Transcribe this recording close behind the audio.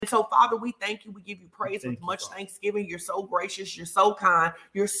so, Father, we thank you. We give you praise with much thanksgiving. You're so gracious. You're so kind.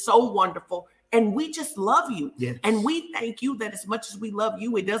 You're so wonderful. And we just love you. Yes. And we thank you that as much as we love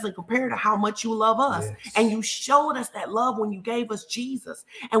you, it doesn't compare to how much you love us. Yes. And you showed us that love when you gave us Jesus.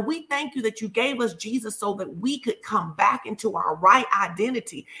 And we thank you that you gave us Jesus so that we could come back into our right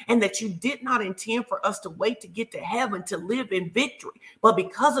identity, and that you did not intend for us to wait to get to heaven to live in victory. But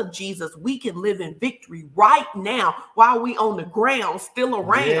because of Jesus, we can live in victory right now while we on the ground still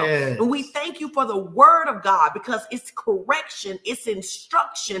around. Yes. And we thank you for the word of God, because it's correction, it's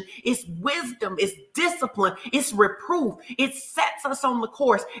instruction, it's wisdom, it's discipline, it's reproof. It sets us on the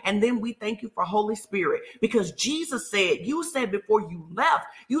course. And then we thank you for Holy Spirit, because Jesus said, you said before you left,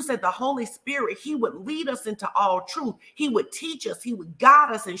 you said the Holy Spirit, he would lead us into all truth. He would teach us, he would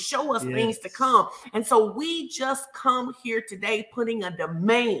guide us and show us things to come. And so we just come here today putting a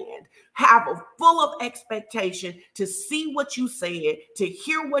demand, have a full of expectation to see what you said, to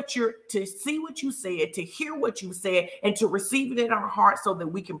hear what to see what you said, to hear what you said, and to receive it in our hearts so that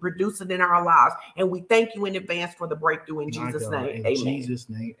we can produce it in our lives. And we thank you in advance for the breakthrough in Jesus' name. In Jesus'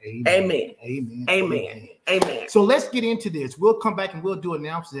 name, amen. Amen. Amen. Amen. Amen. So let's get into this. We'll come back and we'll do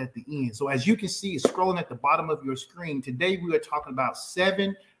announcements at the end. So as you can see, it's scrolling at the bottom of your screen. Today we are talking about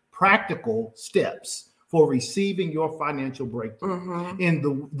 7 practical steps for receiving your financial breakthrough. Mm-hmm.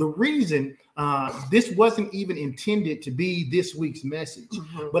 And the reason this wasn't even intended to be this week's message,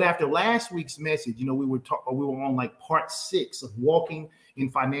 but after last week's message, we were on like part 6 of walking in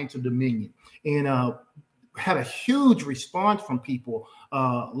financial dominion, and had a huge response from people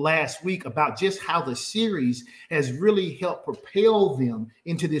last week about just how the series has really helped propel them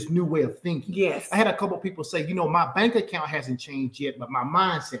into this new way of thinking. Yes. I had a couple of people say, my bank account hasn't changed yet, but my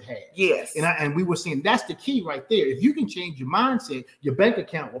mindset has. Yes. And we were saying that's the key right there. If you can change your mindset, your bank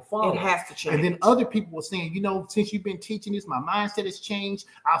account will follow. It has to change. And then other people were saying, since you've been teaching this, my mindset has changed.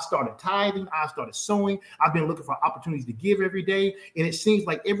 I've started tithing. I've started sowing. I've been looking for opportunities to give every day. And it seems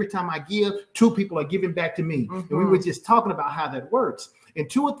like every time I give, 2 people are giving back to me. And we were just talking about how that works. And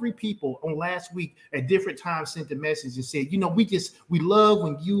 2 or 3 people on last week at different times sent a message and said, we love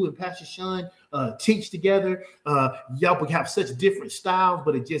when you and Pastor Sean teach together. Y'all have such different styles,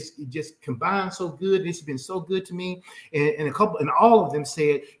 but it just combines so good. It's been so good to me. And all of them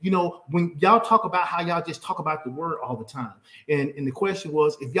said, when y'all talk about how y'all just talk about the word all the time. And the question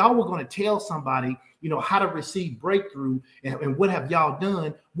was, if y'all were going to tell somebody, how to receive breakthrough and what have y'all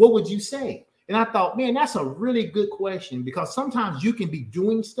done, what would you say? And I thought, man, that's a really good question, because sometimes you can be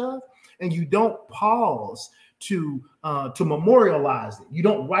doing stuff and you don't pause to memorialize it. You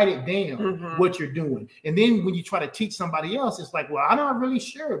don't write it down what you're doing. And then when you try to teach somebody else, it's like, well, I'm not really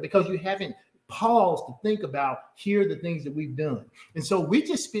sure, because you haven't paused to think about, here are the things that we've done. And so we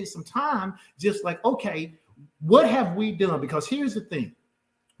just spent some time just like, okay, what have we done? Because here's the thing.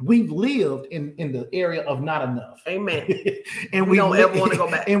 We've lived in the area of not enough. Amen. And we don't ever want to go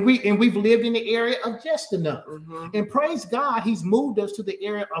back. And we've lived in the area of just enough. And praise God, he's moved us to the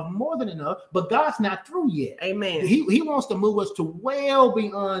area of more than enough, but God's not through yet. Amen. He wants to move us to well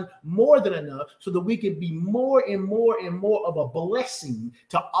beyond more than enough, so that we can be more and more and more of a blessing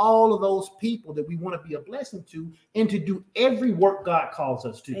to all of those people that we want to be a blessing to, and to do every work God calls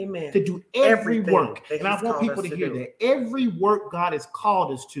us to. Amen. To do every Everything work. that And I he's want called people us to to hear do. that. Every work God has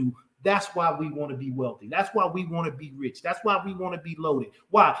called us to. That's why we want to be wealthy. That's why we want to be rich. That's why we want to be loaded.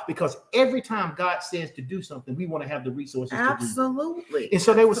 Why? Because every time God says to do something, we want to have the resources to do it. Absolutely. And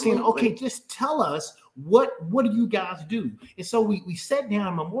so they were saying, okay, just tell us, what do you guys do? And so we sat down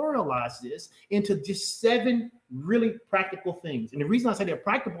and memorialized this into just 7 really practical things. And the reason I say they're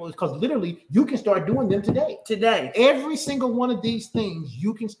practical is because literally you can start doing them today. Every single one of these things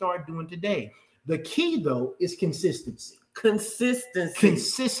you can start doing today. The key, though, is consistency.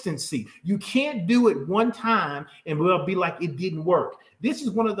 Consistency. You can't do it one time and we'll be like, it didn't work. This is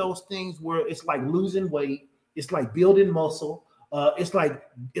one of those things where it's like losing weight. It's like building muscle. It's like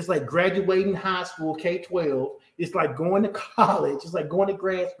graduating high school, K-12. It's like going to college. It's like going to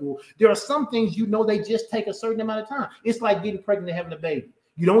grad school. There are some things, they just take a certain amount of time. It's like getting pregnant and having a baby.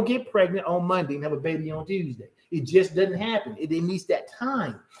 You don't get pregnant on Monday and have a baby on Tuesday. It just doesn't happen. It needs that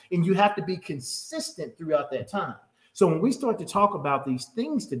time. And you have to be consistent throughout that time. So when we start to talk about these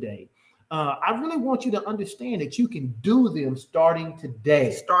things today, I really want you to understand that you can do them starting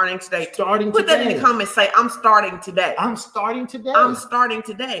today. Put that in the comments. Say, I'm starting today. And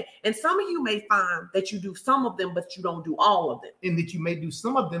some of you may find that you do some of them, but you don't do all of them. And that you may do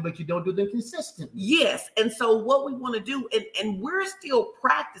some of them, but you don't do them consistently. Yes. And so what we want to do, and we're still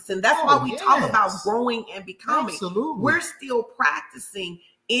practicing. That's why we talk about growing and becoming. Absolutely. We're still practicing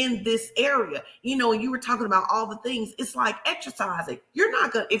in this area. You know, you were talking about all the things. It's like exercising. You're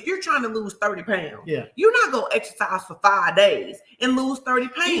not going to, if you're trying to lose 30 pounds, you're not going to exercise for 5 days and lose 30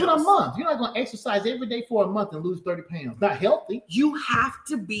 pounds. Even a month. You're not going to exercise every day for a month and lose 30 pounds. Not healthy. You have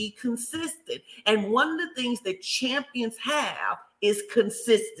to be consistent. And one of the things that champions have is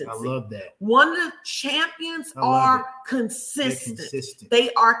consistency. I love that. One of the champions are consistent.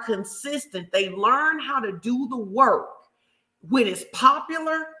 They are consistent. They learn how to do the work when it's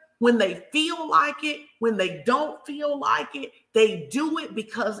popular, when they feel like it, when they don't feel like it. They do it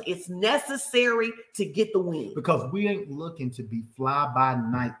because it's necessary to get the win. Because we ain't looking to be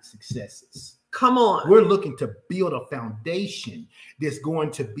fly-by-night successes. Come on. We're looking to build a foundation that's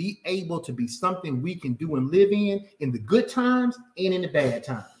going to be able to be something we can do and live in the good times and in the bad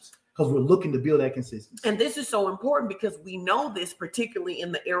times, because we're looking to build that consistency. And this is so important because we know this, particularly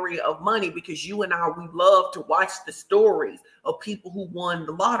in the area of money, because you and I, we love to watch the stories of people who won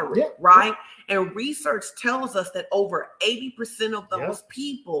the lottery, right? And research tells us that over 80% of those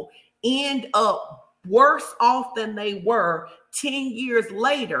people end up worse off than they were 10 years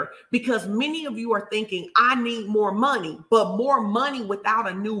later, because many of you are thinking, I need more money, but more money without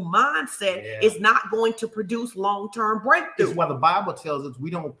a new mindset is not going to produce long-term breakthrough. That's why the Bible tells us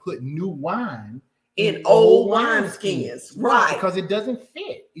we don't put new wine in old wineskins, right? Because it doesn't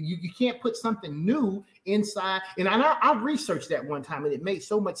fit. You can't put something new inside. And I researched that one time, and it made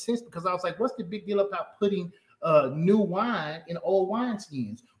so much sense, because I was like, what's the big deal about putting new wine in old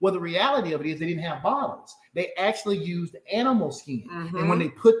wineskins? Well, the reality of it is they didn't have bottles. They actually used animal skin. And when they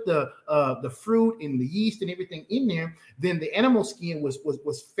put the fruit and the yeast and everything in there, then the animal skin was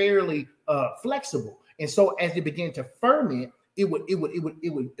fairly flexible. And so as it began to ferment, it would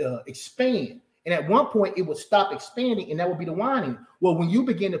expand. And at one point it would stop expanding, and that would be the wine. Well, when you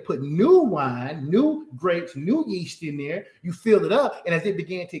begin to put new wine, new grapes, new yeast in there, you fill it up. And as it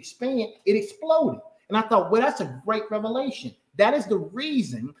began to expand, it exploded. And I thought, well, that's a great revelation. That is the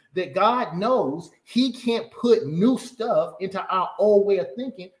reason that God knows he can't put new stuff into our old way of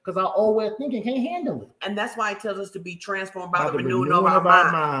thinking, because our old way of thinking can't handle it. And that's why it tells us to be transformed by the renewing of our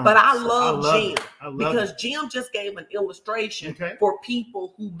mind. But I love Jim, because Jim just gave an illustration for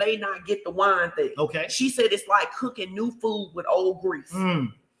people who may not get the wine thing. She said it's like cooking new food with old grease.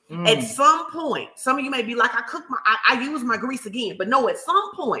 At some point, some of you may be like, I use my grease again. But no, at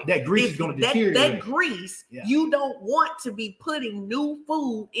some point, that grease is going to deteriorate. That grease, you don't want to be putting new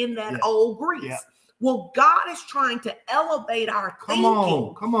food in that old grease. Well, God is trying to elevate our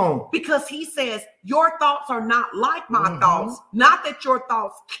thinking. Come on. Because he says, your thoughts are not like my thoughts. Not that your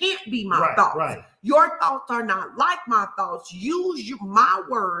thoughts can't be my thoughts. Your thoughts are not like my thoughts. Use my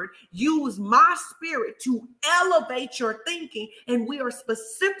word, use my spirit to elevate your thinking. And we are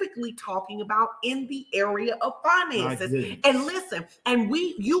specifically talking about in the area of finances. And listen, and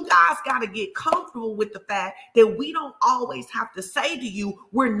you guys got to get comfortable with the fact that we don't always have to say to you,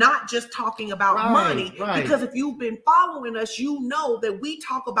 we're not just talking about money. Because if you've been following us, you know that we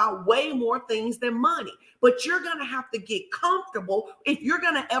talk about way more things than money. But you're going to have to get comfortable. If you're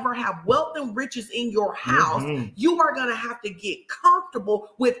going to ever have wealth and riches in your house, you are going to have to get comfortable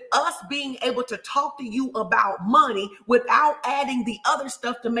with us being able to talk to you about money without adding the other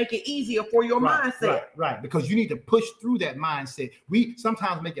stuff to make it easier for your mindset. Because you need to push through that mindset. We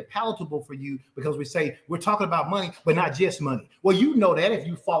sometimes make it palatable for you because we say we're talking about money, but not just money. Well, you know that if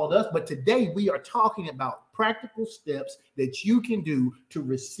you followed us, but today we are talking about practical steps that you can do to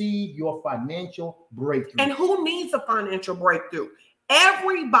receive your financial breakthrough. And who needs a financial breakthrough?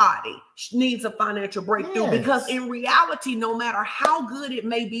 Everybody needs a financial breakthrough, because in reality, no matter how good it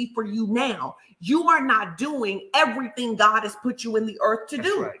may be for you now, you are not doing everything God has put you in the earth to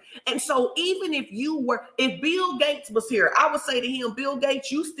do. And so even if Bill Gates was here, I would say to him, Bill Gates,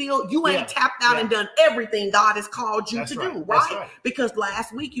 you ain't tapped out and done everything God has called you to do, right? Because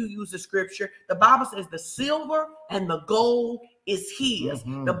last week you used the scripture. The Bible says the silver and the gold is his.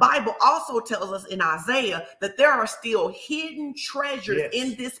 The Bible also tells us in Isaiah that there are still hidden treasures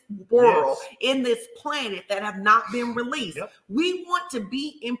in this world, in this planet, that have not been released. We want to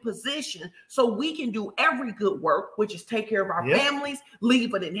be in position so we can do every good work, which is take care of our families,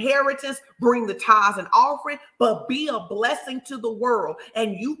 leave an inheritance, bring the tithes and offering, but be a blessing to the world.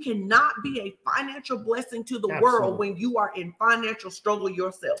 And you cannot be a financial blessing to the world when you are in financial struggle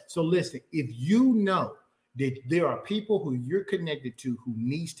yourself. So listen, if you know that there are people who you're connected to who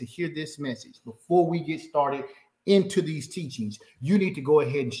needs to hear this message before we get started into these teachings, you need to go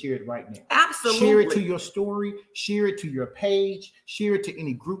ahead and share it right now. Absolutely. Share it to your story, share it to your page, share it to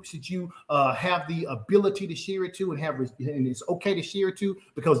any groups that you have the ability to share it to, and it's okay to share it to,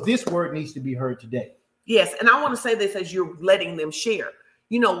 because this word needs to be heard today. Yes, and I want to say this as you're letting them share.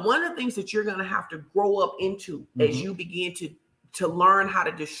 one of the things that you're going to have to grow up into as you begin to learn how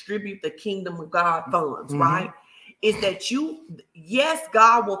to distribute the kingdom of God funds, right? Is that yes,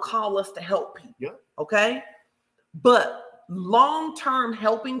 God will call us to help people, okay? But long-term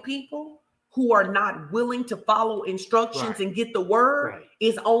helping people who are not willing to follow instructions and get the word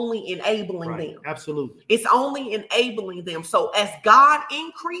is only enabling them. Absolutely. It's only enabling them. So as God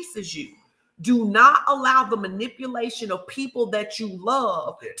increases you, do not allow the manipulation of people that you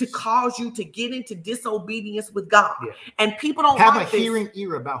love to cause you to get into disobedience with God. And people don't have like a hearing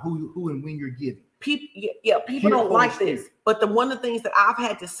ear about who and when you're giving. People don't like this. But one of the things that I've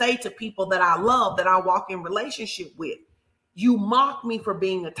had to say to people that I love, that I walk in relationship with, you mock me for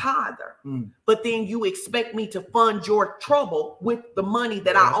being a tither, but then you expect me to fund your trouble with the money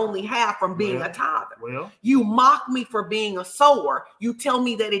that I only have from being a tither. You mock me for being a sower. You tell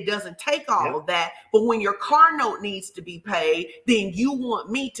me that it doesn't take all of that, but when your car note needs to be paid, then you want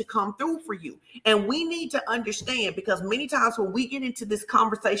me to come through for you. And we need to understand, because many times when we get into this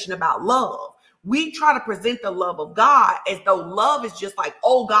conversation about love, we try to present the love of God as though love is just like,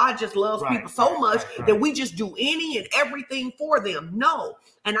 oh, God just loves people so much that we just do any and everything for them. No.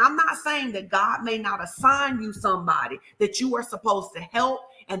 And I'm not saying that God may not assign you somebody that you are supposed to help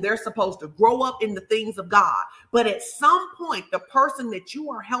and they're supposed to grow up in the things of God. But at some point, the person that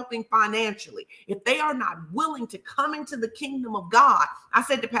you are helping financially, if they are not willing to come into the kingdom of God, I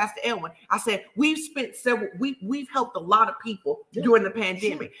said to Pastor Elwin, I said, we've helped a lot of people during the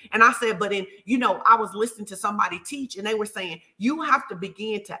pandemic. And I said, but I was listening to somebody teach and they were saying, you have to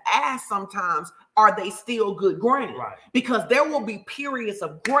begin to ask sometimes, are they still good ground? Because there will be periods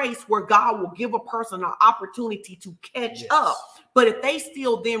of grace where God will give a person an opportunity to catch up. But if they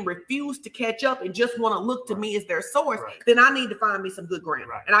still then refuse to catch up and just want to look to me as their source, then I need to find me some good ground.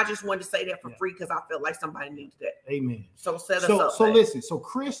 And I just wanted to say that for free because I felt like somebody needed that. Amen. So set us up. So listen, so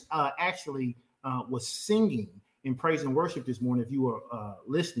Chris actually was singing in praise and worship this morning. If you were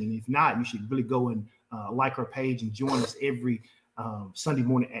listening, if not, you should really go and like her page and join us every Sunday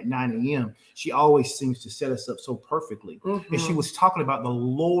morning at 9 a.m. She always seems to set us up so perfectly. And she was talking about the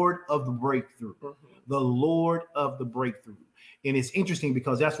Lord of the breakthrough, the Lord of the breakthrough. And it's interesting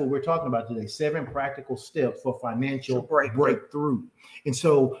because that's what we're talking about today, 7 practical steps for financial breakthrough. And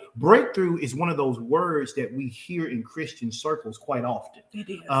so breakthrough is one of those words that we hear in Christian circles quite often. It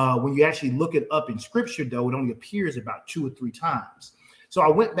is. When you actually look it up in scripture, though, it only appears about 2 or 3 times. So I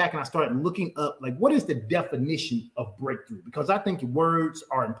went back and I started looking up, like, what is the definition of breakthrough? Because I think words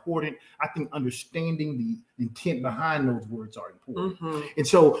are important. I think understanding the intent behind those words are important. And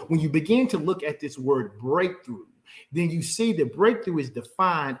so when you begin to look at this word breakthrough, then you see that breakthrough is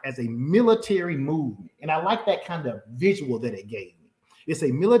defined as a military movement. And I like that kind of visual that it gave me. It's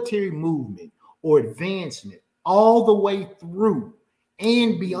a military movement or advancement all the way through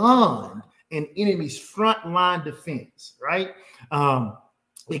and beyond an enemy's front line defense, right?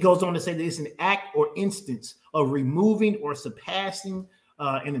 It goes on to say that it's an act or instance of removing or surpassing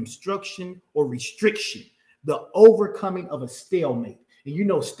an obstruction or restriction, the overcoming of a stalemate.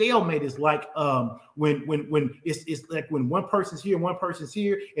 And stalemate is like when it's like when one person's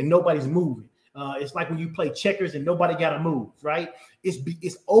here and nobody's moving. It's like when you play checkers and nobody got to move, right?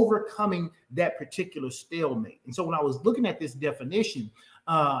 It's overcoming that particular stalemate. And so when I was looking at this definition,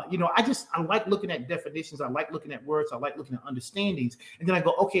 I like looking at definitions. I like looking at words. I like looking at understandings. And then I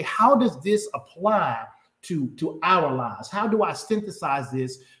go, okay, how does this apply to our lives? How do I synthesize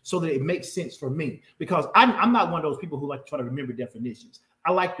this so that it makes sense for me? Because I'm not one of those people who like to try to remember definitions.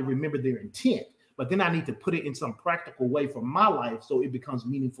 I like to remember their intent, but then I need to put it in some practical way for my life so it becomes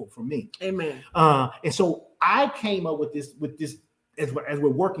meaningful for me. Amen. And so I came up with this as we're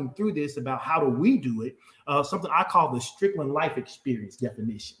working through this about how do we do it, something I call the Strickland life experience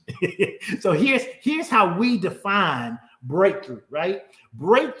definition. So here's how we define breakthrough, right?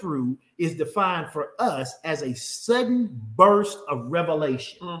 Breakthrough is defined for us as a sudden burst of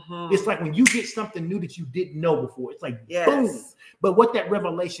revelation. It's like when you get something new that you didn't know before. It's like boom. But what that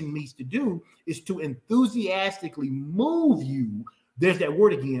revelation means to do is to enthusiastically move you, there's that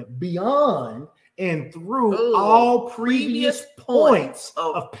word again, beyond and through all previous points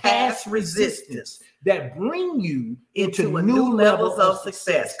of past resistance that bring you into new levels of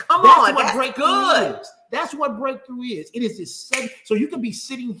success. Come on, that's good. That's what breakthrough is. It is this sudden. So you can be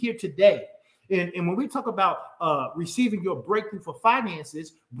sitting here today. And when we talk about receiving your breakthrough for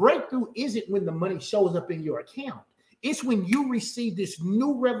finances, breakthrough isn't when the money shows up in your account. It's when you receive this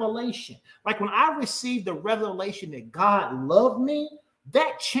new revelation. Like when I received the revelation that God loved me,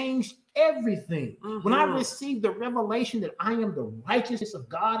 that changed everything. When I Mhm. received the revelation that I am the righteousness of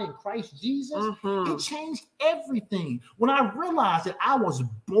God in Christ Jesus, Mhm. it changed everything. When I realized that I was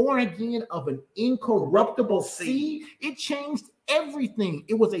born again of an incorruptible seed, it changed everything.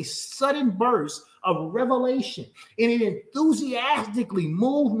 It was a sudden burst of revelation, and it enthusiastically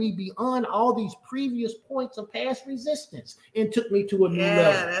moved me beyond all these previous points of past resistance and took me to a new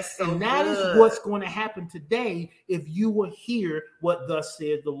level. That's so And that good. is what's going to happen today if you will hear what thus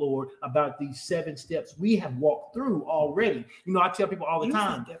says the Lord about these 7 steps we have walked through already. You know, I tell people all the Use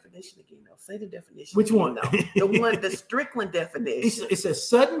time. that definition again. Though. Say the definition. Which again, one? Though. The one, the Strickland definition. It's a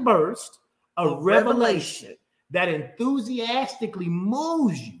sudden burst of revelation that enthusiastically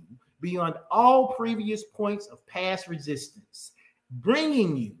moves you beyond all previous points of past resistance,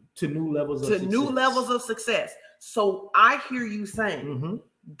 bringing you to new levels of success. So I hear you saying Mhm.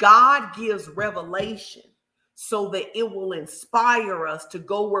 God gives revelation so that it will inspire us to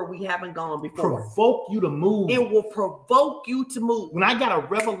go where we haven't gone before. Provoke you to move. It will provoke you to move. When I got a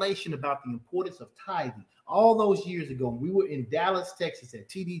revelation about the importance of tithing, all those years ago, we were in Dallas, Texas at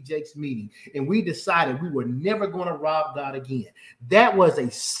TD Jakes' meeting, and we decided we were never going to rob God again. That was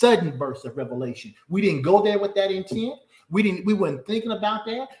a sudden burst of revelation. We didn't go there with that intent. We weren't thinking about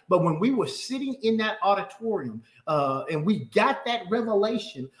that. But when we were sitting in that auditorium and we got that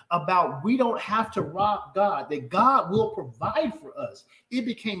revelation about we don't have to rob God, that God will provide for us, it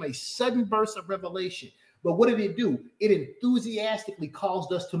became a sudden burst of revelation. But what did it do? It enthusiastically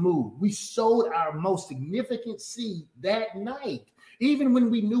caused us to move. We sowed our most significant seed that night. Even when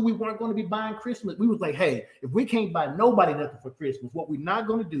we knew we weren't going to be buying Christmas, we was like, hey, if we can't buy nobody nothing for Christmas, what we're not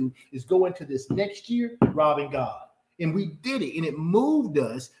going to do is go into this next year robbing God. And we did it, and it moved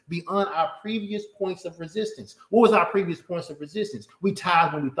us beyond our previous points of resistance. What was our previous points of resistance? We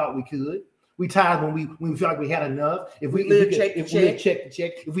tithed when we thought we could. We tithed when we felt like we had enough. If we lived check to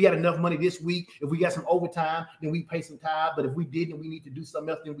check, if we had enough money this week, if we got some overtime, then we pay some tithe. But if we didn't, we need to do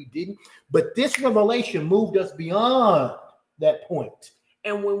something else, then we didn't. But this revelation moved us beyond that point.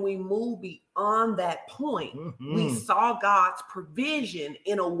 And when we move beyond that point, we saw God's provision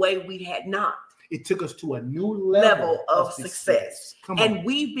in a way we had not. It took us to a new level of success. And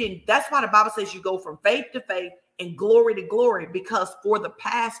that's why the Bible says you go from faith to faith and glory to glory, because for the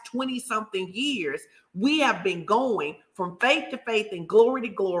past 20 something years, we have been going from faith to faith and glory to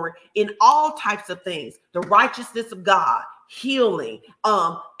glory in all types of things, the righteousness of God, healing,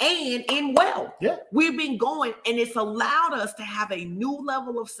 and in wealth. Yeah. We've been going, and it's allowed us to have a new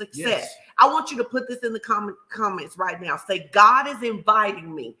level of success. Yes. I want you to put this in the comments right now. Say, God is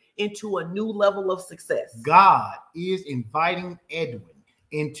inviting me into a new level of success. God is inviting Edwin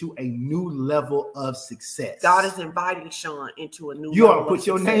into a new level of success. God is inviting Sean into a new you level ought to put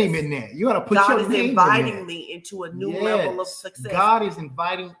your success. name in there. You ought to put God your is name inviting in there. me into a new level of success. God is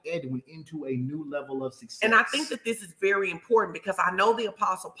inviting Edwin into a new level of success. And I think that this is very important, because I know the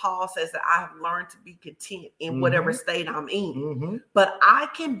Apostle Paul says that I have learned to be content in whatever state I'm in. But I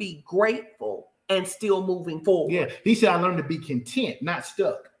can be grateful and still moving forward. Yeah, he said I learned to be content, not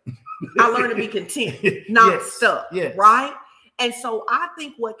stuck. I learned to be content, not stuck. Yes. Right? And so I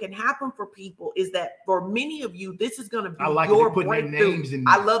think what can happen for people is that for many of you, this is going to be your breakthrough.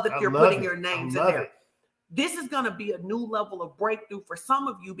 I love that you're putting your names in there. This is going to be a new level of breakthrough for some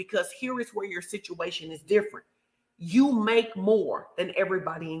of you, because here is where your situation is different. You make more than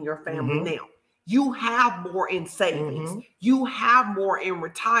everybody in your family now. You have more in savings. You have more in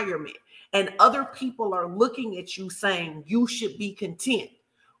retirement. And other people are looking at you saying you should be content.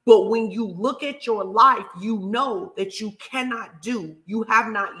 But when you look at your life, you know that you have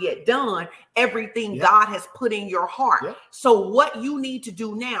not yet done everything God has put in your heart. So what you need to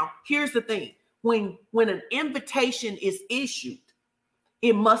do now, here's the thing. When an invitation is issued,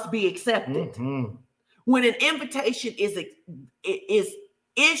 it must be accepted. When an invitation is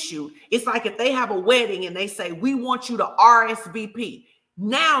issued, it's like if they have a wedding and they say, we want you to RSVP.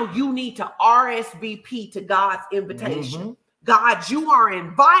 Now you need to RSVP to God's invitation. God, you are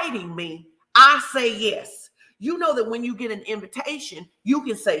inviting me. I say yes. You know that when you get an invitation, you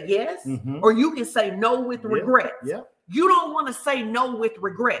can say yes or you can say no with regret. You don't want to say no with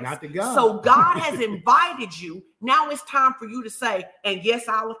regrets. Not to God. So God has invited you. Now it's time for you to say, and yes,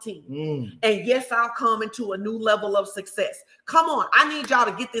 I'll attend. And yes, I'll come into a new level of success. Come on. I need y'all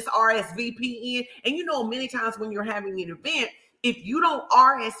to get this RSVP in. And you know, many times when you're having an event, if you don't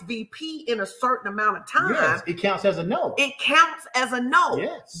RSVP in a certain amount of time, yes, it counts as a no. It counts as a no.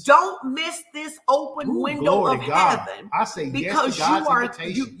 Yes. Don't miss this open window of heaven. I say because yes to God's you are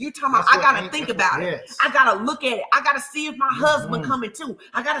invitation. you talking about, I gotta think about it. I gotta look at it. I gotta see if my husband coming too.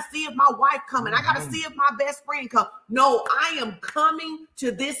 I gotta see if my wife coming. I gotta see if my best friend come. No, I am coming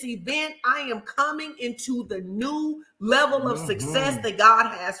to this event. I am coming into the new level of success that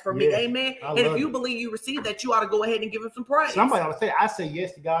God has for me. Amen. And if you believe you receive that, you ought to go ahead and give him some praise. Somebody ought to say, I say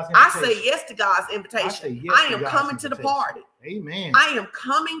yes to God's invitation. I say yes to God's invitation. I am coming to the party. Amen. I am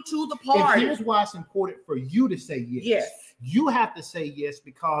coming to the party. And here's why it's important for you to say yes. Yes. You have to say yes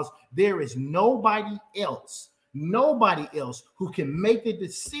because there is nobody else who can make the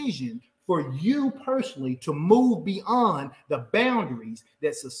decision for you personally to move beyond the boundaries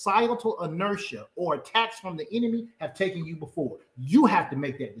that societal inertia or attacks from the enemy have taken you before. You have to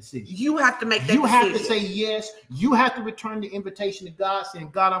make that decision. You have to make that decision. You have to say yes. You have to return the invitation to God, saying,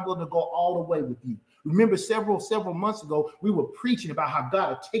 God, I'm willing to go all the way with you. Remember, several months ago, we were preaching about how God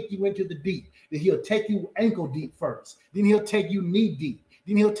will take you into the deep, that he'll take you ankle deep first. Then he'll take you knee deep.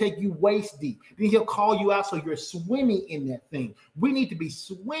 Then he'll take you waist deep. Then he'll call you out so you're swimming in that thing. We need to be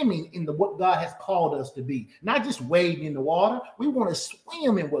swimming in what God has called us to be, not just wading in the water. We want to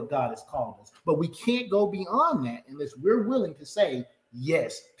swim in what God has called us, but we can't go beyond that unless we're willing to say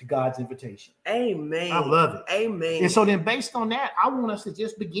yes to God's invitation. Amen. I love it. Amen. And so then based on that, I want us to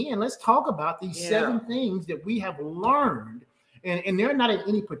just begin. Let's talk about these 7 things that we have learned. And they're not in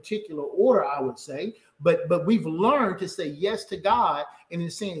any particular order, I would say, but we've learned to say yes to God. And in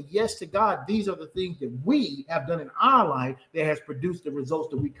saying yes to God, these are the things that we have done in our life that has produced the results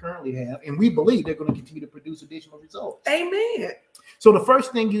that we currently have. And we believe they're going to continue to produce additional results. Amen. So the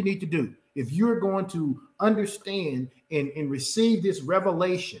first thing you need to do, if you're going to understand and receive this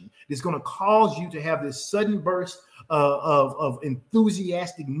revelation, that's going to cause you to have this sudden burst of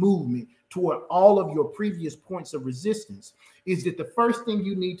enthusiastic movement toward all of your previous points of resistance, is that the first thing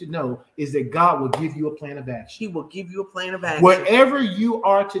you need to know is that God will give you a plan of action. He will give you a plan of action. Wherever you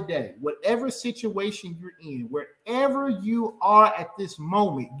are today, whatever situation you're in, wherever you are at this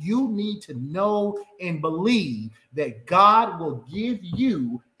moment, you need to know and believe that God will give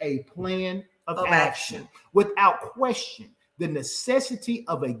you a plan of action without question. The necessity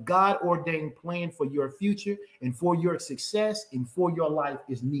of a God-ordained plan for your future and for your success and for your life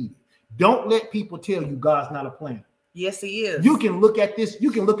is needed. Don't let people tell you God's not a planner. Yes, he is. You can look at this. You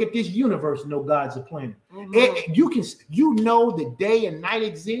can look at this universe and know God's a planner. You know that day and night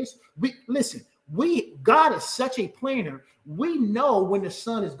exists. God is such a planner. We know when the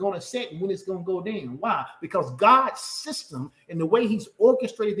sun is going to set and when it's going to go down. Why? Because God's system and the way he's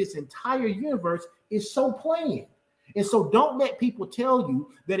orchestrated this entire universe is so planned. And so don't let people tell you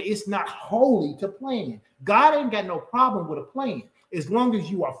that it's not holy to plan. God ain't got no problem with a plan, as long as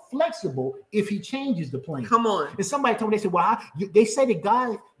you are flexible if he changes the plan. Come on. And somebody told me, they said, well, they say that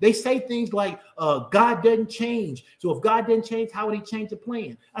God, they say things like God doesn't change. So if God doesn't change, how would he change the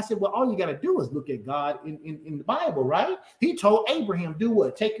plan? I said, well, all you got to do is look at God in the Bible, right? He told Abraham, do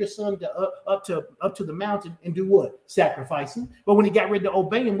what? Take your son up to the mountain and do what? Sacrifice him. But when he got ready to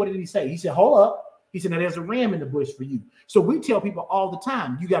obey him, what did he say? He said, hold up. He said, now there's a ram in the bush for you. So we tell people all the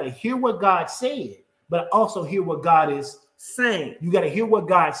time, you got to hear what God said, but also hear what God is saying. You got to hear what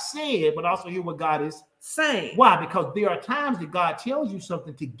God said, but also hear what God is saying. Why? Because there are times that God tells you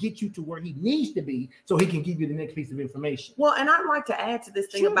something to get you to where he needs to be so he can give you the next piece of information. Well, and I'd like to add to this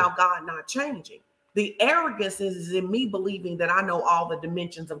thing about God not changing. The arrogance is in me believing that I know all the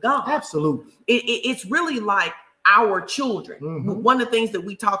dimensions of God. Absolutely. It's really like our children. Mm-hmm. One of the things that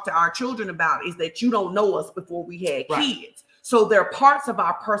we talk to our children about is that you don't know us before we had kids. So there are parts of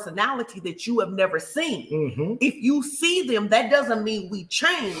our personality that you have never seen. Mm-hmm. If you see them, that doesn't mean we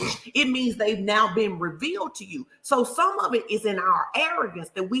change. It means they've now been revealed to you. So some of it is in our arrogance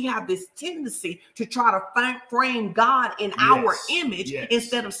that we have this tendency to try to frame God in our image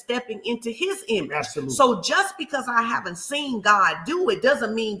instead of stepping into his image. Absolutely. So just because I haven't seen God do it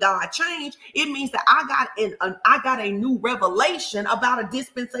doesn't mean God changed. It means that I got a new revelation about a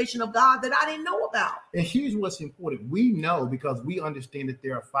dispensation of God that I didn't know about. And here's what's important. We know because we understand that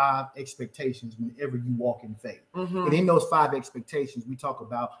there are 5 expectations whenever you walk in faith. Mm-hmm. And in those 5 expectations, we talk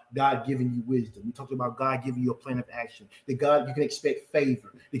about God giving you wisdom. We talk about God giving you a plan of action. That God, you can expect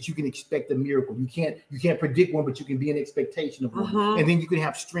favor, that you can expect a miracle. You can't predict one, but you can be in expectation of one. Mm-hmm. And then you can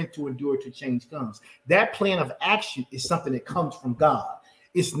have strength to endure till change comes. That plan of action is something that comes from God.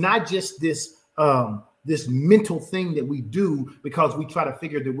 It's not just this mental thing that we do because we try to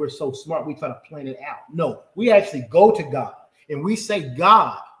figure that we're so smart. We try to plan it out. No, we actually go to God and we say,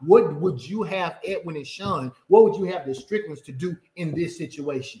 God, what would you have Edwin and Sean, what would you have the Stricklands to do in this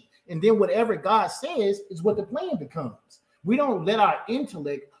situation? And then whatever God says is what the plan becomes. We don't let our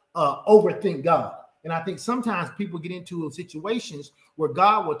intellect overthink God. And I think sometimes people get into situations where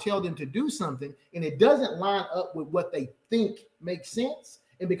God will tell them to do something and it doesn't line up with what they think makes sense.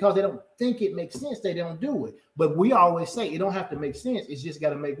 And because they don't think it makes sense, they don't do it. But we always say it don't have to make sense. It's just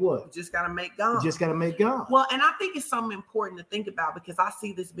got to make what? You just got to make God. You just got to make God. Well, and I think it's something important to think about because I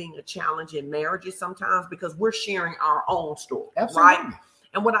see this being a challenge in marriages sometimes because we're sharing our own story. Absolutely. Right?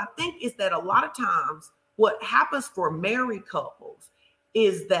 And what I think is that a lot of times what happens for married couples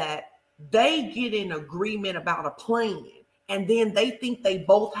is that they get in agreement about a plan and then they think they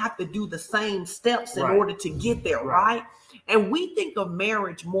both have to do the same steps in order to get there, right? And we think of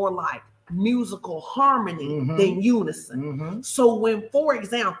marriage more like musical harmony than unison. So when, for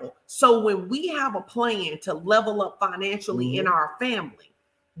example, when we have a plan to level up financially in our family,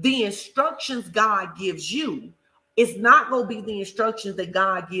 the instructions God gives you is not going to be the instructions that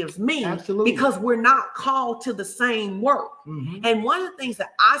God gives me. Absolutely. Because we're not called to the same work. And one of the things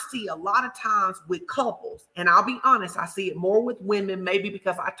that I see a lot of times with couples, and I'll be honest, I see it more with women, maybe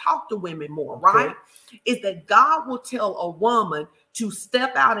because I talk to women more, right? Is that God will tell a woman to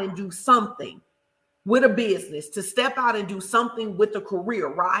step out and do something with a business, to step out and do something with a career,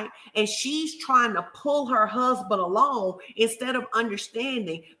 right? And she's trying to pull her husband along instead of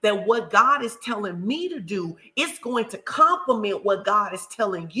understanding that what God is telling me to do is going to complement what God is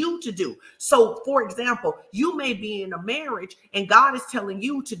telling you to do. So, for example, you may be in a marriage and God is telling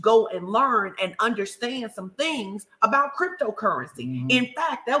you to go and learn and understand some things about cryptocurrency. In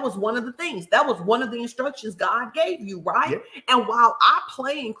fact, that was one of the things, that was one of the instructions God gave you, right? And while I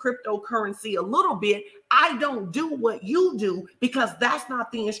play in cryptocurrency a little bit, I don't do what you do because that's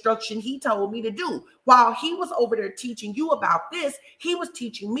not the instruction he told me to do. While he was over there teaching you about this, he was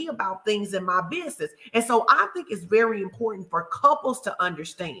teaching me about things in my business. And so I think it's very important for couples to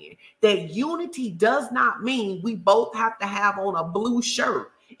understand that unity does not mean we both have to have on a blue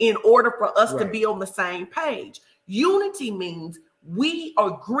shirt in order for us to be on the same page. Unity means we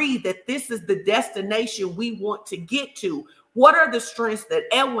agree that this is the destination we want to get to. What are the strengths that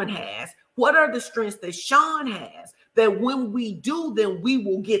Edwin has? What are the strengths that Sean has? That when we do, then we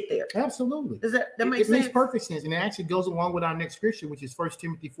will get there. Absolutely. Does that make sense? It makes perfect sense. And it actually goes along with our next scripture, which is 1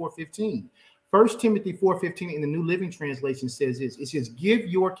 Timothy 4:15. 1 Timothy 4:15 in the New Living Translation says this. It says, give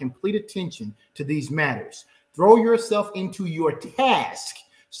your complete attention to these matters. Throw yourself into your task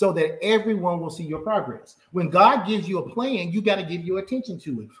so that everyone will see your progress. When God gives you a plan, you got to give your attention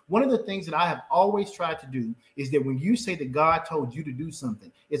to it. One of the things that I have always tried to do is that when you say that God told you to do something,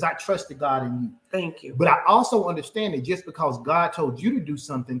 is I trusted God in you. Thank you. But I also understand that just because God told you to do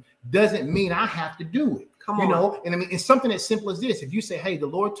something doesn't mean I have to do it. Come on. You know, and I mean, it's something as simple as this. If you say, hey, the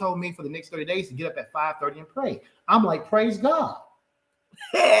Lord told me for the next 30 days to get up at 5:30 and pray, I'm like, praise God.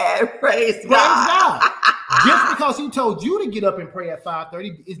 Yeah, praise God. Just because he told you to get up and pray at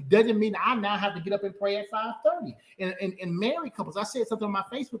 5:30, it doesn't mean I now have to get up and pray at 5:30. And married couples, I said something on my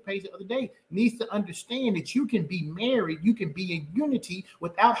Facebook page the other day, needs to understand that you can be married, you can be in unity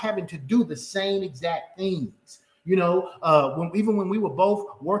without having to do the same exact things. You know, even when we were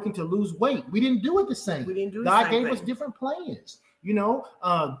both working to lose weight, we didn't do it the same. We didn't do God the same gave us different plans. You know,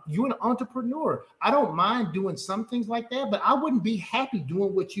 you're an entrepreneur. I don't mind doing some things like that, but I wouldn't be happy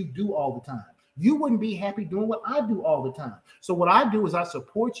doing what you do all the time. You wouldn't be happy doing what I do all the time. So what I do is I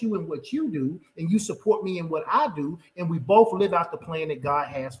support you in what you do, and you support me in what I do, and we both live out the plan that God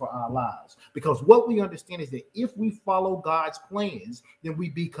has for our lives. Because what we understand is that if we follow God's plans, then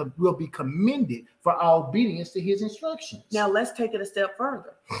we'll be commended for our obedience to his instructions. Now let's take it a step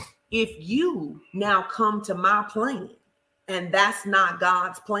further. If you now come to my plan, and that's not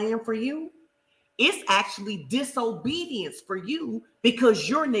God's plan for you, it's actually disobedience for you because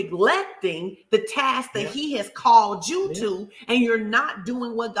you're neglecting the task that he has called you to, and you're not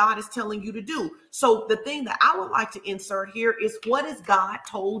doing what God is telling you to do. So the thing that I would like to insert here is, what has God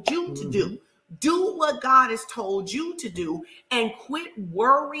told you to do? Do what God has told you to do and quit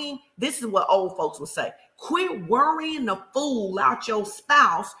worrying. This is what old folks would say. Quit worrying the fool out your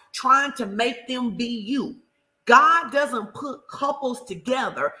spouse, trying to make them be you. God doesn't put couples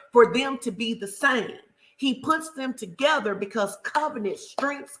together for them to be the same. He puts them together because covenant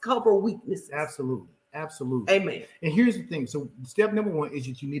strengths cover weaknesses. Absolutely. Absolutely. Amen. And here's the thing. So step number one is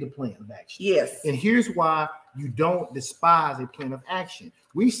that you need a plan of action. Yes. And here's why you don't despise a plan of action.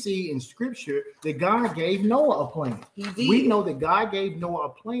 We see in scripture that God gave Noah a plan. He did. We know that God gave Noah a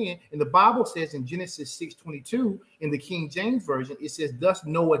plan. And the Bible says in Genesis 6:22 in the King James Version, it says, thus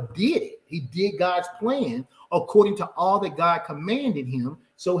Noah did it. He did God's plan according to all that God commanded him.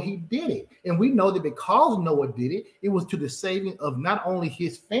 So he did it. And we know that because Noah did it, it was to the saving of not only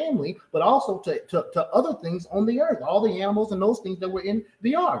his family, but also to other things on the earth, all the animals and those things that were in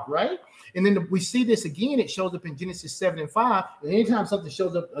the ark, right? And then we see this again. It shows up in Genesis 7:5. And anytime something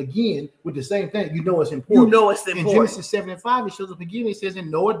shows up again with the same thing, you know it's important. You know it's important. In Genesis 7:5, it shows up again. It says,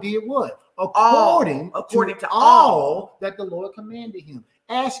 and Noah did what? According to all that the Lord commanded him.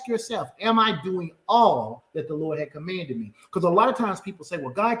 Ask yourself, am I doing all that the Lord had commanded me? Because a lot of times people say,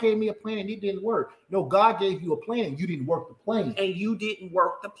 well, God gave me a plan and it didn't work. No, God gave you a plan and you didn't work the plan. And you didn't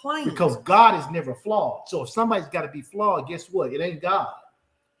work the plan. Because God is never flawed. So if somebody's got to be flawed, guess what? It ain't God.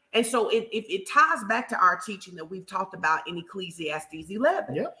 And so it ties back to our teaching that we've talked about in Ecclesiastes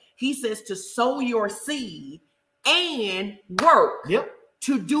 11. Yep. He says to sow your seed and work. Yep.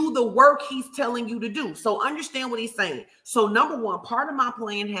 To do the work he's telling you to do. So understand what he's saying. So number one, part of my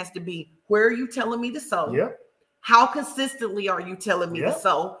plan has to be, where are you telling me to sow? Yep. How consistently are you telling me to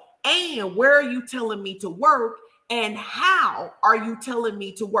sow? And where are you telling me to work? And how are you telling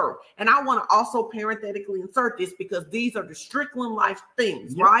me to work? And I want to also parenthetically insert this because these are the Strickland life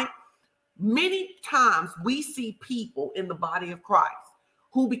things, right? Many times we see people in the body of Christ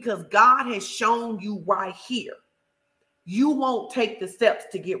who, because God has shown you right here, you won't take the steps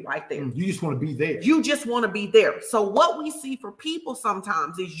to get right there. You just want to be there. You just want to be there. So what we see for people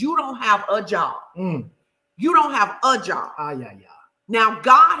sometimes is you don't have a job. You don't have a job. Now,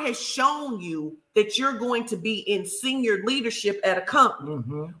 God has shown you that you're going to be in senior leadership at a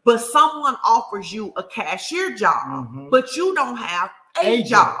company, but someone offers you a cashier job, but you don't have a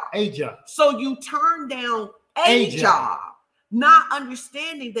job. So you turn down a job. Not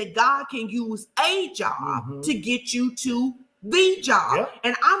understanding that God can use a job to get you to the job.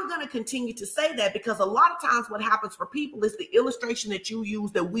 And I'm going to continue to say that because a lot of times what happens for people is the illustration that you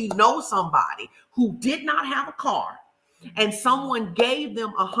use, that we know somebody who did not have a car and someone gave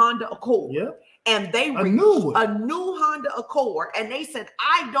them a Honda Accord. And they a new Honda Accord. And they said,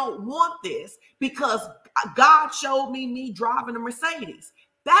 I don't want this because God showed me driving a Mercedes.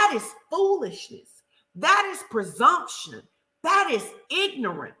 That is foolishness. That is presumption. That is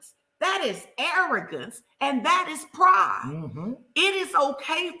ignorance. That is arrogance. And that is pride. It is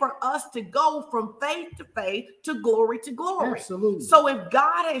okay for us to go from faith to faith to glory to glory. Absolutely. So if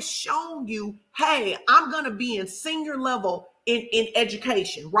God has shown you, hey, I'm going to be in senior level in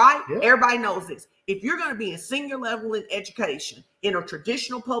education, right? Everybody knows this. If you're going to be in senior level in education in a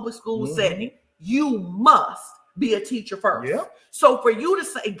traditional public school setting, you must be a teacher first. So for you to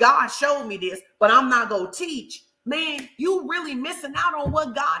say, God showed me this, but I'm not going to teach, man, you really missing out on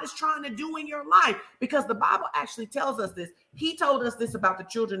what God is trying to do in your life, because the Bible actually tells us this. He told us this about the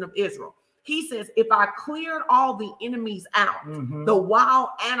children of Israel. He says, if I cleared all the enemies out, the wild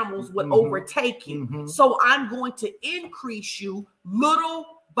animals would overtake you. So I'm going to increase you little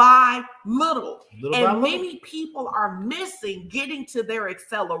by little. Many people are missing getting to their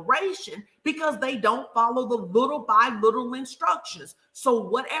acceleration because they don't follow the little by little instructions. So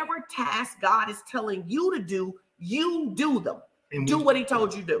whatever task God is telling you to do, you do them. And do what he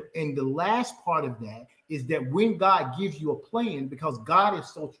told you to do. And the last part of that is that when God gives you a plan, because God is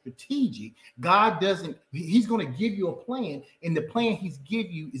so strategic, he's going to give you a plan, and the plan he's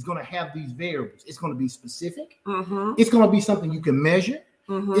give you is going to have these variables. It's going to be specific. It's going to be something you can measure.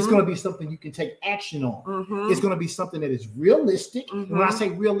 It's going to be something you can take action on. It's going to be something that is realistic. And when I say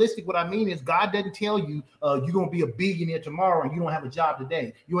realistic, what I mean is God doesn't tell you you're going to be a billionaire tomorrow and you don't have a job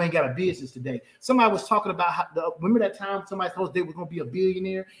today. You ain't got a business today. Somebody was talking about remember that time somebody told us they were going to be a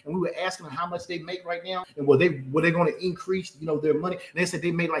billionaire, and we were asking them how much they make right now and were they going to increase their money. And they said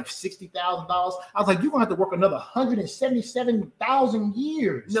they made like $60,000. I was like, you're going to have to work another 177,000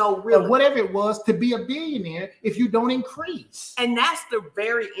 years, or whatever it was, to be a billionaire if you don't increase. And that's the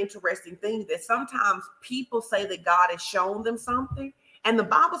very interesting thing, that sometimes people say that God has shown them something, and the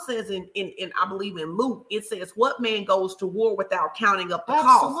Bible says in I believe in Luke, it says, what man goes to war without counting up the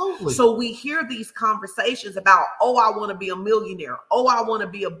cost? So we hear these conversations about, oh, I want to be a millionaire, oh, I want to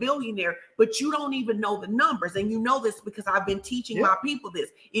be a billionaire, but you don't even know the numbers. And you know this because I've been teaching my people this.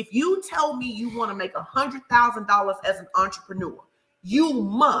 If you tell me you want to make $100,000 as an entrepreneur, you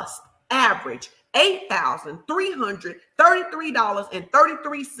must average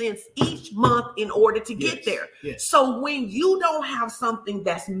 $8,333.33 each month in order to get there. Yes. So when you don't have something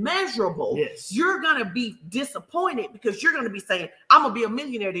that's measurable, you're going to be disappointed because you're going to be saying, I'm going to be a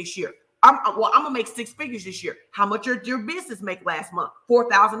millionaire this year. I'm going to make 6 figures this year. How much your business make last month?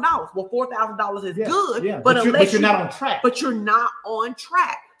 $4,000. Well, $4,000 is good, but unless you're not on track. But you're not on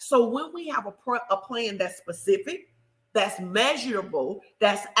track. So when we have a plan that's specific, that's measurable,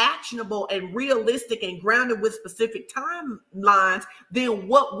 that's actionable and realistic and grounded with specific timelines, then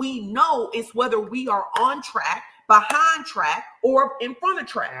what we know is whether we are on track, behind track, or in front of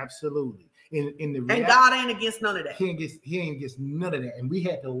track. Absolutely. In the reality, and God ain't against none of that. He ain't against none of that. And we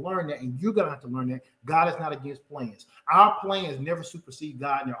had to learn that, and you're going to have to learn that. God is not against plans. Our plans never supersede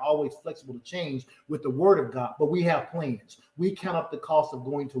God, and they're always flexible to change with the word of God. But we have plans. We count up the cost of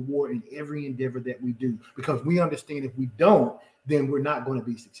going to war in every endeavor that we do, because we understand if we don't, then we're not going to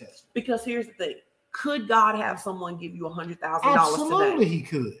be successful. Because here's the thing. Could God have someone give you $100,000 today? Absolutely, he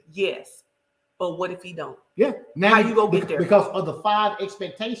could. Yes. But what if he don't? Yeah. Now how you go get there? Because of the 5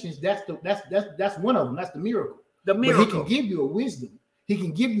 expectations, that's one of them. That's the miracle. The miracle. But he can give you a wisdom. He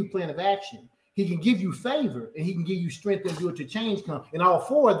can give you plan of action. He can give you favor, and he can give you strength and ability to change come. And all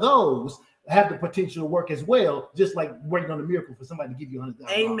 4 of those have the potential to work as well, just like waiting on the miracle for somebody to give you $100,000.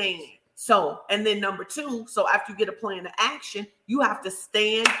 Amen. So, and then number 2, so after you get a plan of action, you have to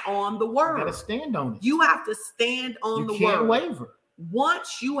stand on the word. You got to stand on it. You have to stand on the word. You can't waver.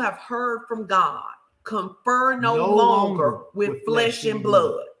 Once you have heard from God, confer no longer with flesh and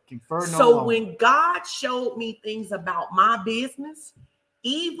blood. When God showed me things about my business,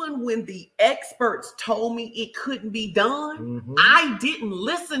 even when the experts told me it couldn't be done, I didn't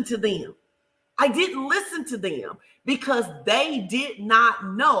listen to them. I didn't listen to them because they did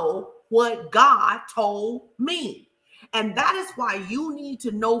not know what God told me. And that is why you need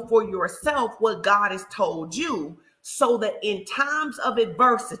to know for yourself what God has told you, so that in times of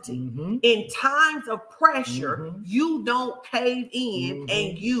adversity, in times of pressure, you don't cave in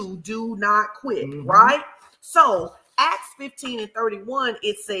and you do not quit, right? So Acts 15:31,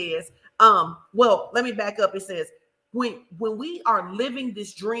 it says, well, let me back up. It says, when we are living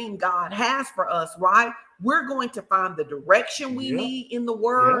this dream God has for us, right? We're going to find the direction we need in the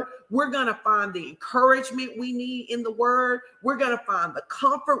word. We're going to find the encouragement we need in the word. We're going to find the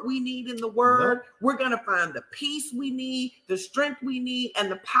comfort we need in the word. We're going to find the peace we need, the strength we need,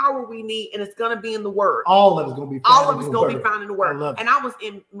 and the power we need. And it's going to be in the word. All of it's going to be found in the word. And I was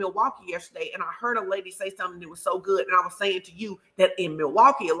in Milwaukee yesterday, and I heard a lady say something that was so good. And I was saying to you that in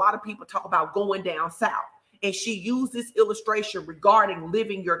Milwaukee, a lot of people talk about going down south. And she used this illustration regarding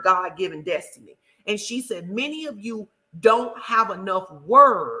living your God-given destiny. And she said, many of you don't have enough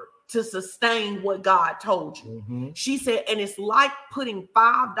word to sustain what God told you. She said, and it's like putting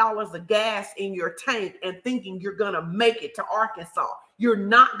 $5 of gas in your tank and thinking you're going to make it to Arkansas. You're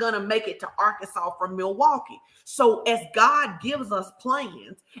not going to make it to Arkansas from Milwaukee. So as God gives us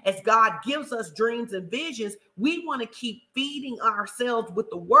plans, as God gives us dreams and visions, we want to keep feeding ourselves with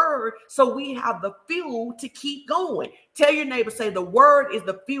the word so we have the fuel to keep going. Tell your neighbor, say, the word is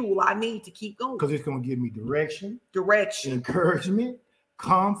the fuel I need to keep going. Because it's going to give me direction, encouragement,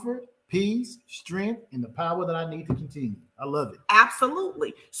 comfort, peace, strength, and the power that I need to continue. I love it.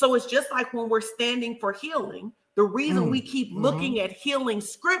 Absolutely. So it's just like when we're standing for healing. The reason we keep looking at healing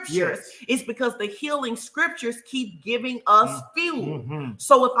scriptures is because the healing scriptures keep giving us fuel.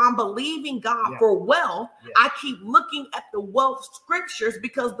 So if I'm believing God for wealth, I keep looking at the wealth scriptures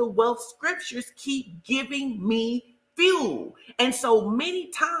because the wealth scriptures keep giving me fuel. And so many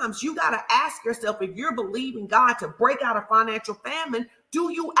times you got to ask yourself, if you're believing God to break out of financial famine, do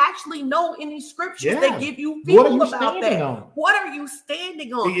you actually know any scriptures that give you fuel about that? What are you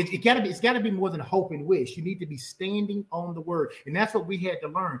standing on? It's got to be more than hope and wish. You need to be standing on the word. And that's what we had to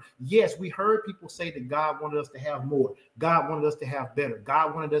learn. Yes, we heard people say that God wanted us to have more. God wanted us to have better.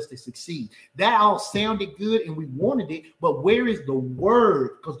 God wanted us to succeed. That all sounded good and we wanted it. But where is the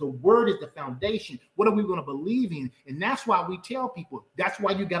word? Because the word is the foundation. What are we going to believe in? And that's why we tell people, that's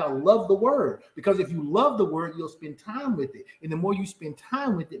why you got to love the word. Because if you love the word, you'll spend time with it. And the more you spend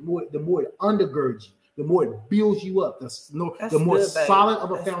time with it, the more it undergirds you, the more it builds you up, the more solid of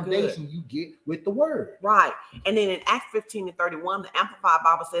a foundation you get with the word. Right. And then in Acts 15:31, the Amplified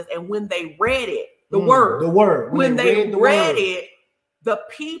Bible says, and when they read it, the word, when they read it, the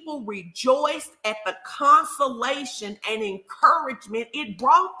people rejoiced at the consolation and encouragement it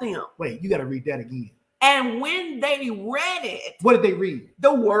brought them. Wait, you got to read that again. And when they read it, what did they read?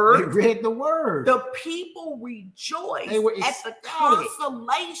 The word. They read the word. The people rejoiced at the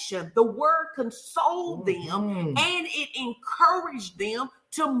consolation. The word consoled them and it encouraged them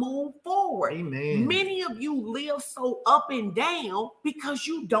to move forward. Amen. Many of you live so up and down because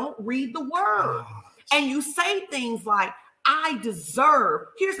you don't read the word. And you say things like, I deserve.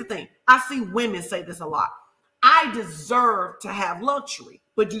 Here's the thing. I see women say this a lot. I deserve to have luxury,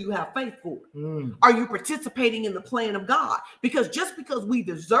 but do you have faith for it? Are you participating in the plan of God? Because just because we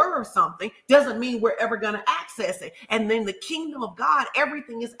deserve something doesn't mean we're ever going to access it. And then the kingdom of God,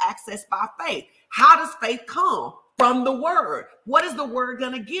 everything is accessed by faith. How does faith come? From the word. What is the word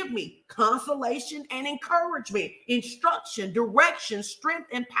going to give me? Consolation and encouragement, instruction, direction, strength,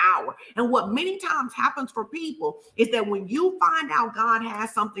 and power. And what many times happens for people is that when you find out God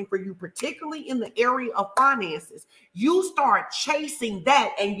has something for you, particularly in the area of finances, you start chasing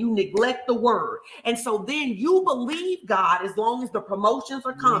that and you neglect the word. And so then you believe God as long as the promotions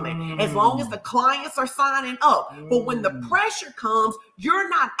are coming, as long as the clients are signing up. But when the pressure comes, you're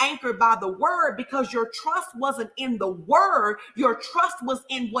not anchored by the word because your trust wasn't in the word. Your trust was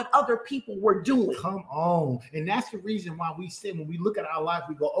in what other people were doing. Come on. And that's the reason why we say when we look at our life,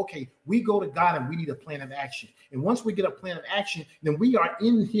 we go, okay, we go to God and we need a plan of action. And once we get a plan of action, then we are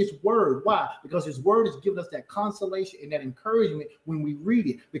in his word. Why? Because his word is giving us that consolation and that encouragement when we read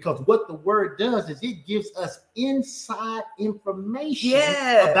it. Because what the word does is it gives us inside information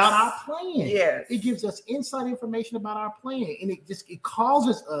about our plan. Yes. It gives us inside information about our plan. And it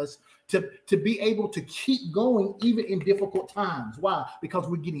causes us to be able to keep going even in difficult times. Why? Because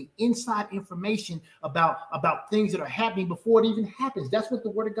we're getting inside information about things that are happening before it even happens. That's what the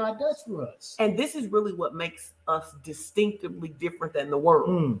word of God does for us. And this is really what makes us distinctively different than the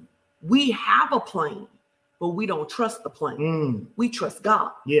world. We have a plan, but we don't trust the plan. We trust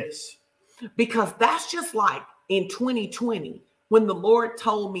God. Yes. Because that's just like in 2020, when the Lord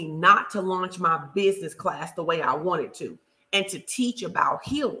told me not to launch my business class the way I wanted to and to teach about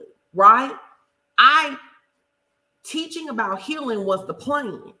healing. Right? Teaching about healing was the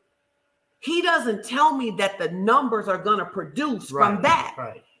plan. He doesn't tell me that the numbers are going to produce from that.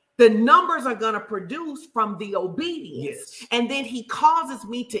 Right. The numbers are going to produce from the obedience. Yes. And then he causes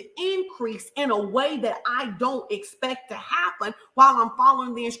me to increase in a way that I don't expect to happen while I'm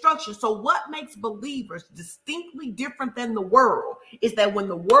following the instructions. So what makes believers distinctly different than the world is that when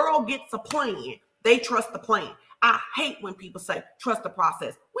the world gets a plan, they trust the plan. I hate when people say, trust the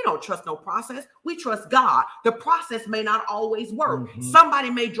process. We don't trust no process. We trust God. The process may not always work.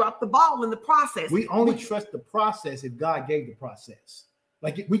 Somebody may drop the ball in the process. We only trust the process if God gave the process.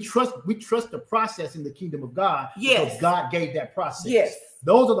 Like we trust the process in the kingdom of God because God gave that process. Yes.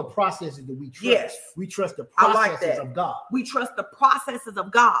 Those are the processes that we trust. Yes. We trust the processes of God. We trust the processes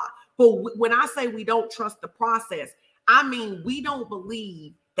of God. But when I say we don't trust the process, I mean we don't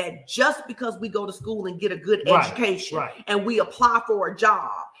believe that just because we go to school and get a good education and we apply for a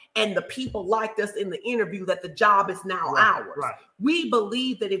job and the people liked us in the interview that the job is now ours. We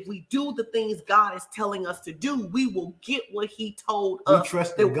believe that if we do the things God is telling us to do, we will get what he told us. We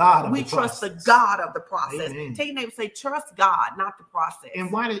trust the God of the process. We trust the God of the process. Tell your neighbor, say, trust God, not the process. And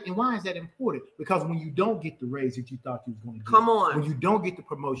why is that important? Because when you don't get the raise that you thought you was going to get. Come on. When you don't get the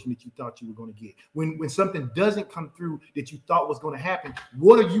promotion that you thought you were going to get. When something doesn't come through that you thought was going to happen,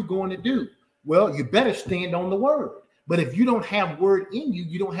 what are you going to do? Well, you better stand on the word. But if you don't have word in you,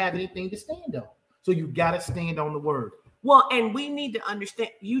 you don't have anything to stand on. So you got to stand on the word. Well, and we need to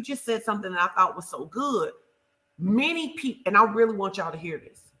understand, you just said something that I thought was so good. Many people, and I really want y'all to hear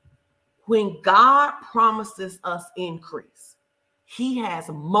this. When God promises us increase, he has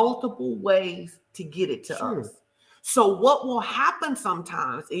multiple ways to get it to us. So what will happen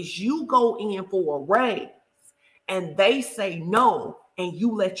sometimes is you go in for a raise and they say no, and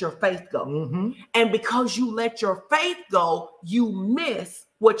you let your faith go. And because you let your faith go, you miss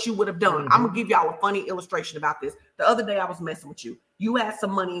what you would have done. I'm gonna give y'all a funny illustration about this. The other day I was messing with you. You had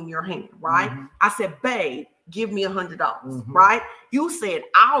some money in your hand, right? I said, babe, give me $100, right? You said,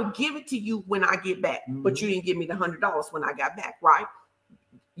 I'll give it to you when I get back, but you didn't give me the $100 when I got back, right?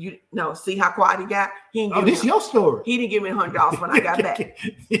 You know, see how quiet he got? He didn't give this is your story. He didn't give me $100 when I got back.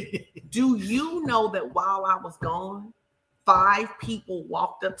 Do you know that while I was gone, 5 people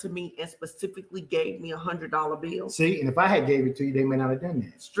walked up to me and specifically gave me $100 bill? See, and if I had gave it to you, they may not have done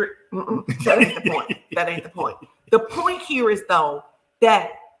that. That ain't the point. That ain't the point. The point here is, though,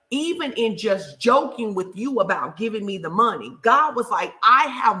 that even in just joking with you about giving me the money, God was like, I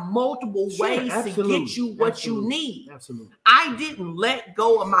have multiple ways to get you what you need. Absolutely. I didn't let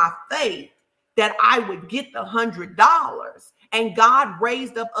go of my faith that I would get the $100 And God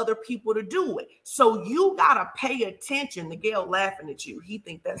raised up other people to do it. So you got to pay attention. Miguel laughing at you. He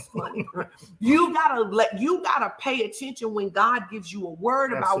think that's funny. You got to pay attention when God gives you a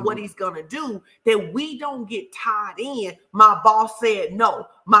word about what he's going to do, that we don't get tied in. My boss said no.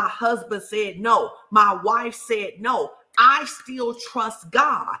 My husband said no. My wife said no. I still trust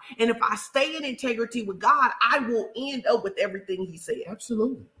God. And if I stay in integrity with God, I will end up with everything he said.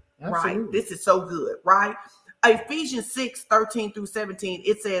 Absolutely. Right. This is so good, right? Ephesians 6:13-17,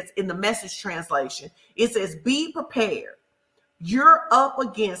 it says in the Message translation, it says, be prepared. You're up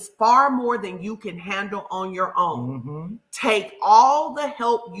against far more than you can handle on your own. Mm-hmm. Take all the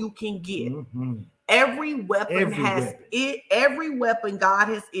help you can get. Mm-hmm. Every weapon God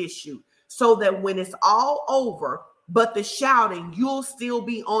has issued, so that when it's all over, but the shouting, you'll still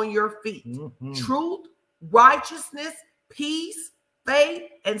be on your feet. Mm-hmm. Truth, righteousness, peace, faith,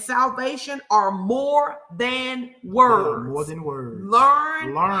 and salvation are more than words. More than words.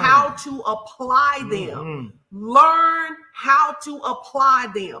 Learn how to apply them. Mm-hmm. Learn how to apply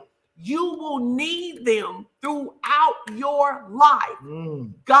them. You will need them throughout your life.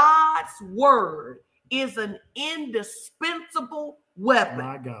 Mm. God's word is an indispensable weapon.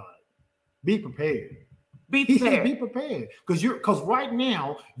 My God. Be prepared. Be prepared. Be prepared. Because right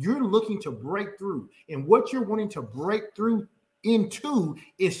now you're looking to break through. And what you're wanting to break through into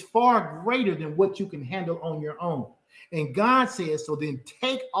is far greater than what you can handle on your own. And God says, so then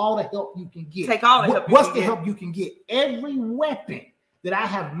take all the help you can get. Take all the help. What's the help you can get? Every weapon that I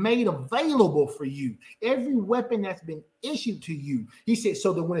have made available for you, every weapon that's been issued to you. He said,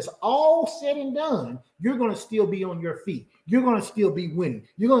 so that when it's all said and done, you're going to still be on your feet. You're going to still be winning.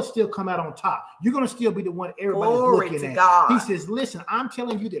 You're going to still come out on top. You're going to still be the one everybody's looking at. God. He says, listen, I'm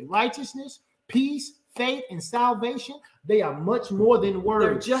telling you that righteousness, peace, faith, and salvation, they are much more than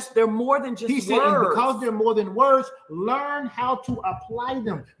words. They're more than just words. He said, and because they're more than words, learn how to apply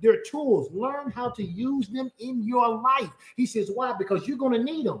them. They're tools. Learn how to use them in your life. He says, why? Because you're going to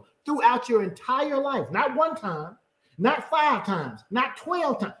need them throughout your entire life. Not one time, not 5 times, not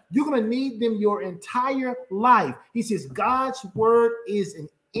 12 times. You're going to need them your entire life. He says, God's word is an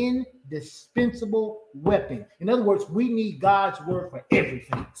indispensable weapon. In other words, we need God's word for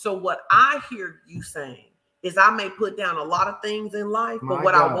everything. So what I hear you saying is I may put down a lot of things in life, but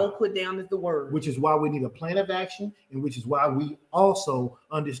what I won't put down is the word. Which is why we need a plan of action, and which is why we also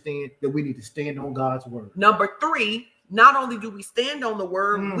understand that we need to stand on God's word. Number 3, not only do we stand on the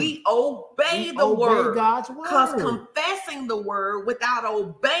word, we obey the word. God's word. Because confessing the word without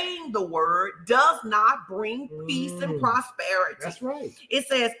obeying the word does not bring peace and prosperity. That's right. It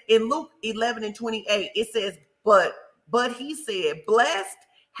says in Luke 11:28, it says, but he said, blessed,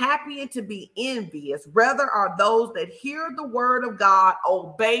 happy, and to be envious, rather are those that hear the word of God,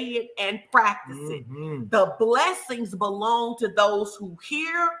 obey it, and practice it. The blessings belong to those who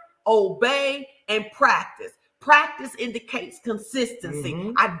hear, obey, and practice. Practice indicates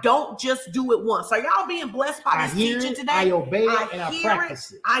consistency. I don't just do it once. Are y'all being blessed by this teaching today? I obey it and I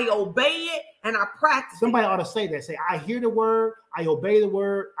practice it. I obey it and I practice Somebody ought to say that. Say, I hear the word, I obey the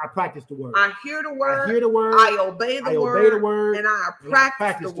word, I practice the word. I hear the word, I obey the word, and I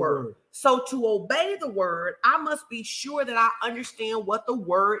practice the word. So to obey the word, I must be sure that I understand what the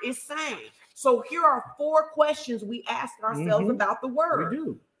word is saying. So here are 4 questions we ask ourselves about the word. We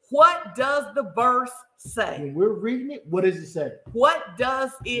do. What does the verse say? When we're reading it, what does it say? What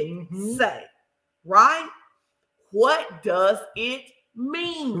does it say? Right? What does it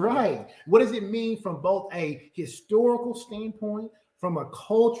mean? Right. What does it mean from both a historical standpoint, from a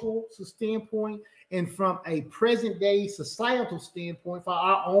cultural standpoint, and from a present day societal standpoint for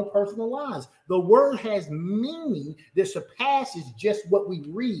our own personal lives? The word has meaning that surpasses just what we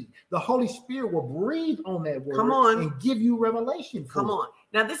read. The Holy Spirit will breathe on that word and give you revelation. Come on.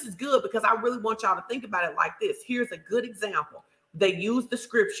 Now, this is good because I really want y'all to think about it like this. Here's a good example. They use the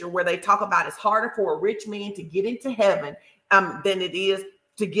scripture where they talk about it's harder for a rich man to get into heaven than it is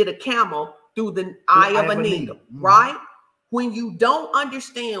to get a camel through the eye of a needle, right? When you don't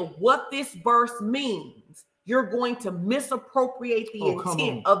understand what this verse means, you're going to misappropriate the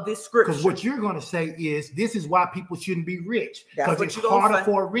intent of this scripture. Because what you're going to say is this is why people shouldn't be rich. Because it's harder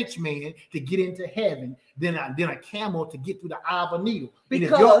for a rich man to get into heaven than a camel to get through the eye of a needle.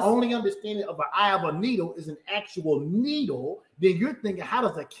 Because and if your only understanding of an eye of a needle is an actual needle, then you're thinking, how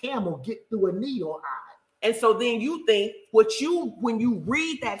does a camel get through a needle eye? And so then you think when you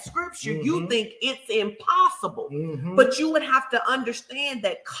read that scripture, you think it's impossible. But you would have to understand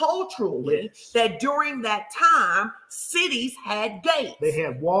that culturally, that during that time, cities had gates. They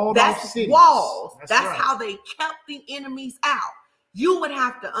had walled off cities. Walls. That's right. How they kept the enemies out. you would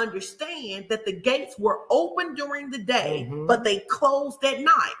have to understand that the gates were open during the day, Mhm. but they closed at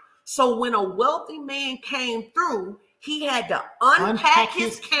night. So when a wealthy man came through, he had to unpack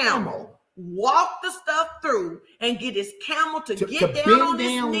his camel, walk the stuff through, and get his camel to get down on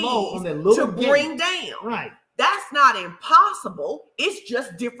his knees to bring down. Right. That's not impossible. It's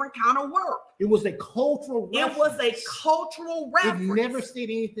just different kind of work. It was a cultural reference. It was a cultural reference. It never said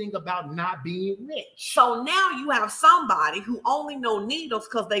anything about not being rich. So now you have somebody who only know needles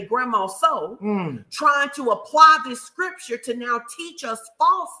because they grandma sewed, trying to apply this scripture to now teach us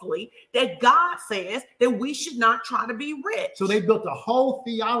falsely that God says that we should not try to be rich. So they built a whole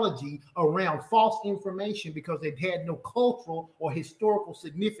theology around false information because they had no cultural or historical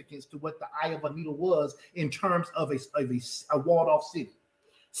significance to what the eye of a needle was in terms of a walled off city.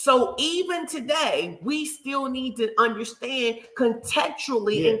 So even today, we still need to understand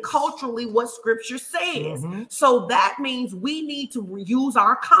contextually and culturally what scripture says. So that means we need to use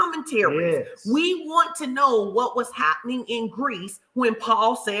our commentaries. Yes. We want to know what was happening in Greece when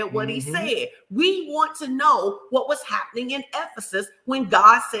Paul said what he said. We want to know what was happening in Ephesus when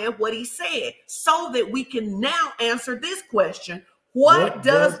God said what he said, so that we can now answer this question. What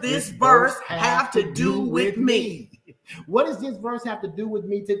does this verse have to do with me? What does this verse have to do with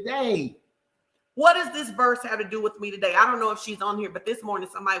me today? What does this verse have to do with me today? I don't know if she's on here, but this morning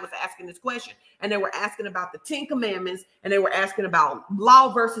somebody was asking this question, and they were asking about the 10 commandments, and they were asking about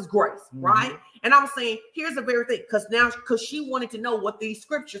law versus grace, right? And I'm saying, here's the very thing, because she wanted to know what these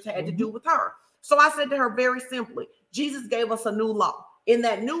scriptures had to do with her. So I said to her very simply, Jesus gave us a new law. In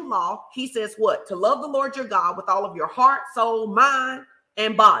that new law, he says what? To love the Lord your God with all of your heart, soul, mind,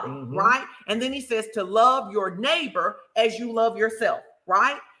 and body, right? And then he says to love your neighbor as you love yourself,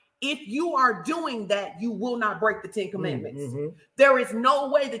 right? If you are doing that, you will not break the 10 commandments. There is no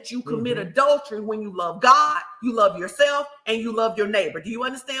way that you commit adultery when you love God, you love yourself, and you love your neighbor. Do you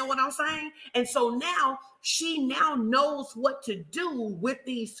understand what I'm saying? And so now she now knows what to do with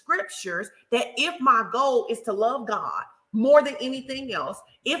these scriptures, that if my goal is to love God more than anything else,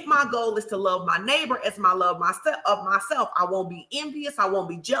 if my goal is to love my neighbor as I love myself, I won't be envious, I won't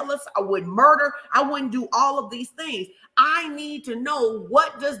be jealous, I wouldn't murder, I wouldn't do all of these things. I need to know,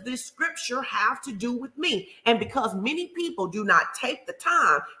 what does this scripture have to do with me? And because many people do not take the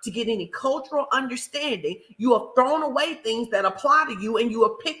time to get any cultural understanding, you have thrown away things that apply to you, and you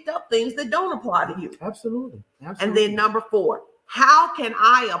have picked up things that don't apply to you. Absolutely. And then number 4, how can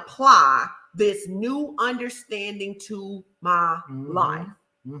I apply this new understanding to my life?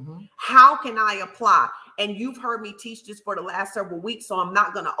 How can I apply? And you've heard me teach this for the last several weeks, so I'm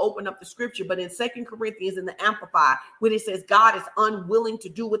not going to open up the scripture, but in 2 Corinthians in the Amplified, when it says God is unwilling to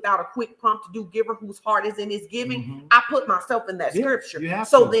do without a quick prompt to do giver whose heart is in his giving, I put myself in that scripture.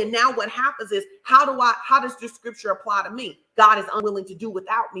 Then now what happens is, how does this scripture apply to me? God is unwilling to do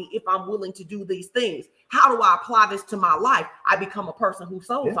without me if I'm willing to do these things. How do I apply this to my life? I become a person who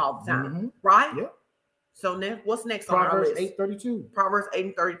sows all the time, right? So now, what's next on our list? 8:32. Proverbs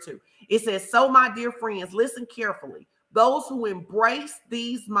 8:32. It says, so my dear friends, listen carefully. Those who embrace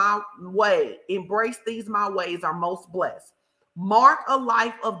these my ways are most blessed. Mark a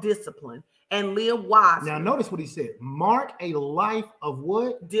life of discipline and live wisely. Now notice what he said. Mark a life of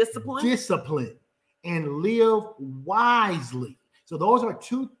what? Discipline. Discipline and live wisely. So those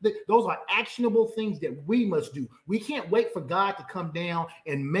are actionable things that we must do. We can't wait for God to come down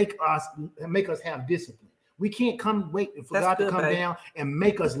and make us have discipline. We can't wait for God to come down and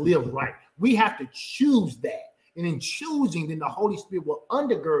make us live right. We have to choose that. And in choosing, then the Holy Spirit will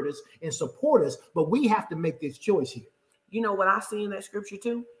undergird us and support us. But we have to make this choice here. You know what I see in that scripture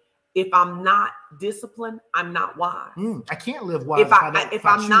too? If I'm not disciplined, I'm not wise. I can't live wise. If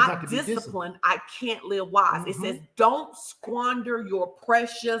I'm not disciplined, I can't live wise. It says, don't squander your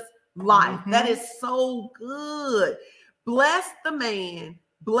precious life. That is so good. Bless the man.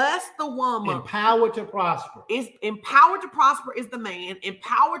 Bless the woman. Empowered to prosper. Empowered to prosper is the man.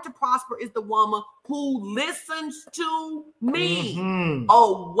 Empowered to prosper is the woman who listens to me.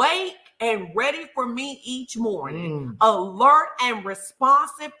 Awake and ready for me each morning. Alert and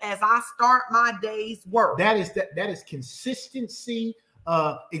responsive as I start my day's work. That is consistency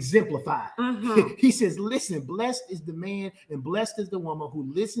exemplified. He says, listen, blessed is the man and blessed is the woman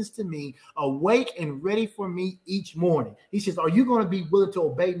who listens to me, awake and ready for me each morning. He says, are you going to be willing to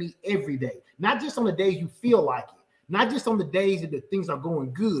obey me every day? Not just on the days you feel like it, not just on the days that the things are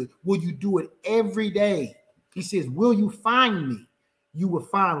going good. Will you do it every day? He says, will you find me? You will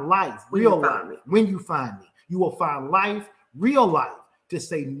find life, real life. When you find me, you will find life, real life. To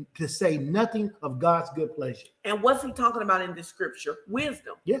say nothing of God's good pleasure. And what's he talking about in this scripture?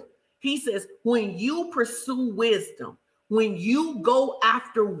 Wisdom. Yeah. He says, when you pursue wisdom, when you go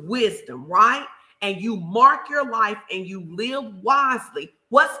after wisdom, right? And you mark your life and you live wisely,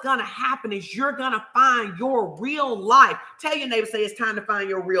 what's going to happen is you're going to find your real life. Tell your neighbor, say it's time to find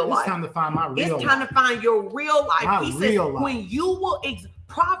your real life. It's time to find my real life. It's time to find your real life. He says, when you will,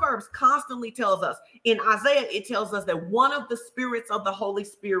 Proverbs constantly tells us, in Isaiah, it tells us that one of the spirits of the Holy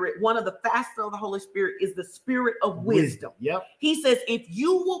Spirit, one of the facets of the Holy Spirit is the spirit of wisdom. Yep. He says, if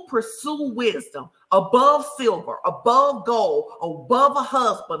you will pursue wisdom above silver, above gold, above a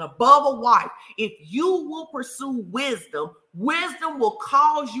husband, above a wife, if you will pursue wisdom, wisdom will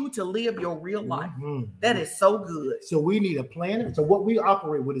cause you to live your real life. Mm-hmm. That is so good. So we need a plan. So what we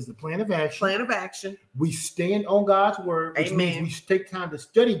operate with is the plan of action. Plan of action. We stand on God's word, which means we take time to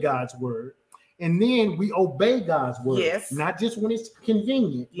study God's word. And then we obey God's word. Yes. Not just when it's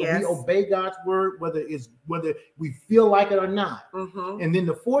convenient, yes. but we obey God's word, whether we feel like it or not. Mm-hmm. And then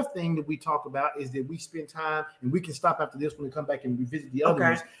the fourth thing that we talk about is that we spend time, and we can stop after this when we come back and revisit the other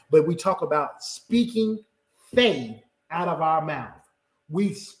ones, but we talk about speaking faith out of our mouth.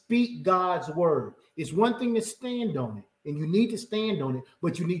 We speak God's word. It's one thing to stand on it, and you need to stand on it,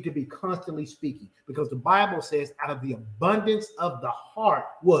 but you need to be constantly speaking, because the Bible says out of the abundance of the heart,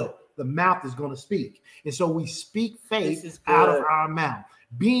 what? The mouth is going to speak. And so we speak faith out of our mouth.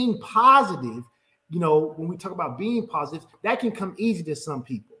 Being positive, when we talk about being positive, that can come easy to some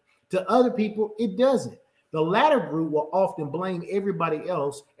people. To other people, it doesn't. The latter group will often blame everybody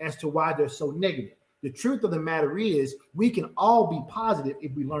else as to why they're so negative. The truth of the matter is, we can all be positive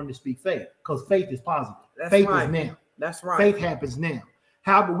if we learn to speak faith, because faith is positive. Faith is now. That's right. Faith happens now.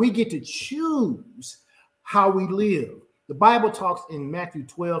 However, we get to choose how we live. The Bible talks in Matthew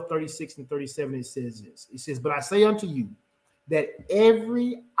 12, 36 and 37. It says this. It says, but I say unto you that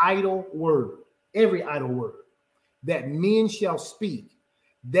every idle word that men shall speak,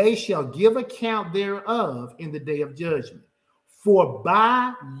 they shall give account thereof in the day of judgment. For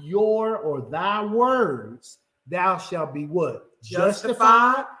by your or thy words, thou shalt be what?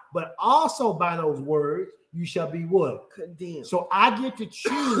 Justified, but also by those words, you shall be what? Condemned. So I get to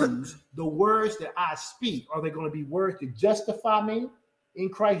choose the words that I speak. Are they going to be words to justify me in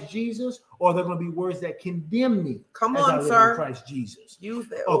Christ Jesus, or are they going to be words that condemn me? Come on, sir. In Christ Jesus. Use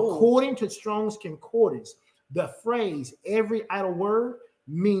that. According to Strong's Concordance, the phrase every idle word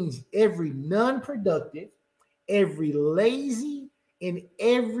means every non-productive, every lazy, and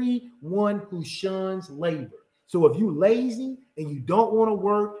everyone who shuns labor. So if you lazy and you don't want to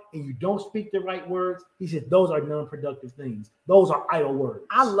work and you don't speak the right words, he said those are non-productive things. Those are idle words.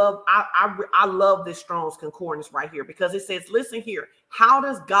 I love this Strong's Concordance right here, because it says, listen here, how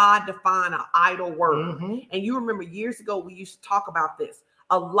does God define an idle word? Mm-hmm. And you remember years ago we used to talk about this.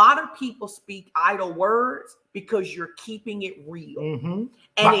 A lot of people speak idle words because you're keeping it real. Mm-hmm.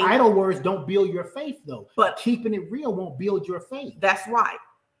 And idle words don't build your faith, though. But keeping it real won't build your faith. That's right.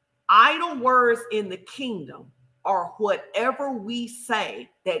 Idle words in the kingdom are whatever we say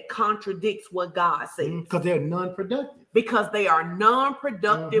that contradicts what God says. Because they're non-productive. Because they are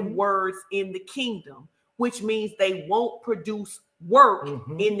non-productive Mm-hmm. words in the kingdom, which means they won't produce work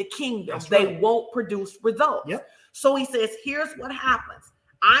Mm-hmm. in the kingdom. That's They right. won't produce results. Yep. So he says, here's what happens.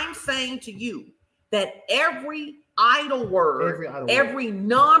 I'm saying to you that every idle word, every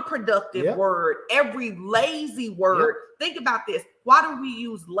non-productive Yep. word, every lazy word. Yep. Think about this. Why do we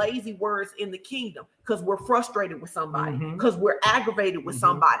use lazy words in the kingdom? Because we're frustrated with somebody, Mm-hmm. because we're aggravated with Mm-hmm.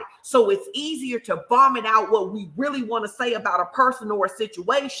 somebody. So it's easier to vomit out what we really want to say about a person or a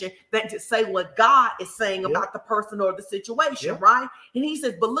situation than to say what God is saying Yep. about the person or the situation, Yep. right? And he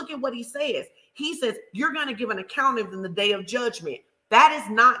says, but look at what he says. He says, you're going to give an account of in the day of judgment. That is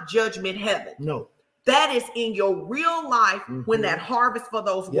not judgment heaven. No. That is in your real life Mm-hmm. when that harvest for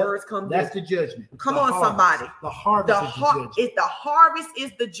those words comes. That's the judgment. Come the on, harvest. somebody. The harvest The is the judgment. the harvest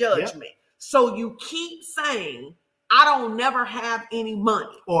is the judgment. So you keep saying, I don't never have any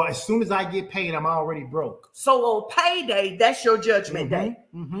money. Or as soon as I get paid, I'm already broke. So on payday, that's your judgment day.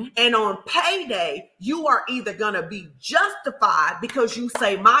 Mm-hmm. And on payday, you are either going to be justified because you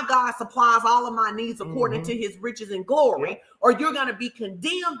say, my God supplies all of my needs according to his riches and glory, or you're going to be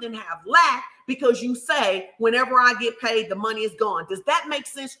condemned and have lack because you say, whenever I get paid, the money is gone. Does that make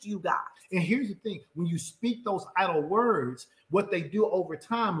sense to you guys? And here's the thing. When you speak those idle words, what they do over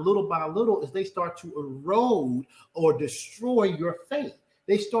time, little by little, is they start to erode or destroy your faith.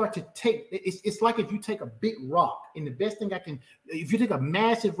 They start to take, it's like if you take a big rock, and the best thing if you take a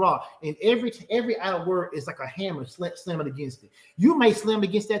massive rock, and every idle word is like a hammer slamming against it. You may slam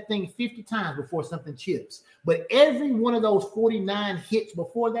against that thing 50 times before something chips, but every one of those 49 hits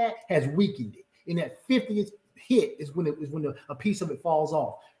before that has weakened it. And that 50th hit is when a piece of it falls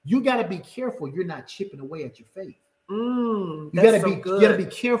off. You got to be careful you're not chipping away at your faith. You That's gotta be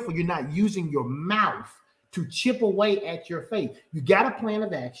careful. You're not using your mouth to chip away at your faith. You got a plan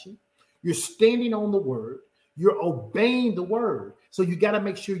of action. You're standing on the word. You're obeying the word. So you got to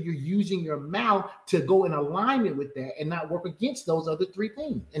make sure you're using your mouth to go in alignment with that and not work against those other three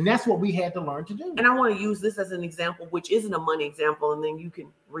things. And that's what we had to learn to do. And I want to use this as an example, which isn't a money example, and then you can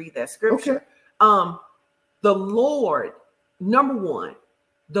read that scripture. Okay. The Lord, number one,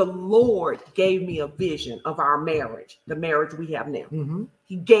 the Lord gave me a vision of our marriage, the marriage we have now. Mm-hmm.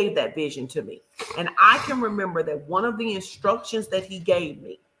 He gave that vision to me. And I can remember that one of the instructions that he gave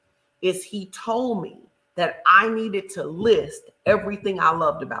me is he told me that I needed to list everything I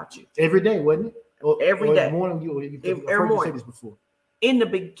loved about you. Every day, wasn't it? Every day. Morning, Every morning. You said this before. In the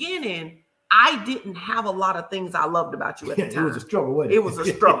beginning, I didn't have a lot of things I loved about you at the time. It was a struggle, wasn't it? It was a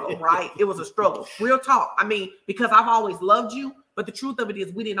struggle, right? It was a struggle. Real talk. I mean, because I've always loved you, but the truth of it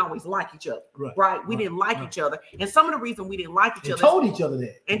is we didn't always like each other, right? We didn't like each other. And some of the reason we didn't like each other. Told each other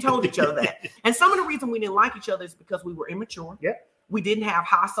that. And told each other that. And some of the reason we didn't like each other is because we were immature. Yeah. We didn't have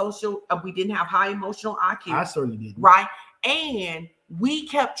we didn't have high emotional IQ. I certainly didn't. Right. And we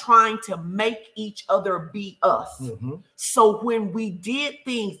kept trying to make each other be us. Mm-hmm. So when we did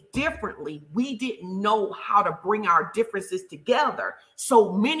things differently, we didn't know how to bring our differences together.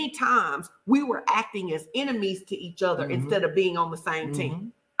 So many times we were acting as enemies to each other instead of being on the same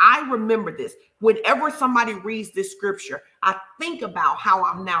team. I remember this. Whenever somebody reads this scripture, I think about how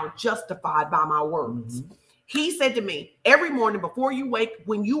I'm now justified by my words. He said to me, every morning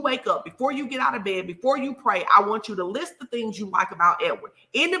when you wake up, before you get out of bed, before you pray, I want you to list the things you like about Edward.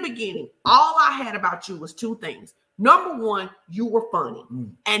 In the beginning, all I had about you was two things. Number one, you were funny.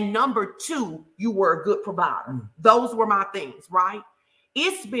 And number two, you were a good provider. Those were my things, right?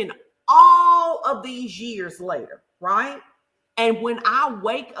 It's been all of these years later, right? And when I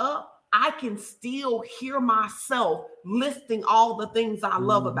wake up, I can still hear myself listing all the things I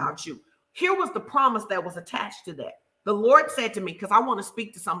love about you. Here was the promise that was attached to that. The Lord said to me, because I want to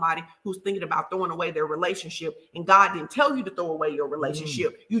speak to somebody who's thinking about throwing away their relationship, and God didn't tell you to throw away your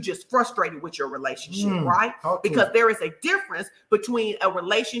relationship. You just frustrated with your relationship, right? Okay. Because there is a difference between a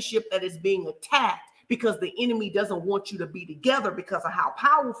relationship that is being attacked because the enemy doesn't want you to be together because of how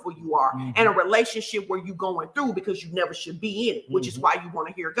powerful you are, and a relationship where you're going through because you never should be in it, which is why you want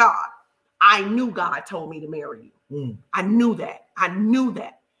to hear God. I knew God told me to marry you. I knew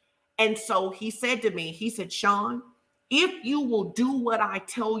that. And so he said to me, he said, Sean, if you will do what I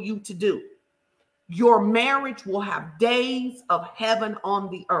tell you to do, your marriage will have days of heaven on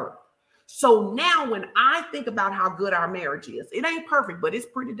the earth. So now when I think about how good our marriage is, it ain't perfect, but it's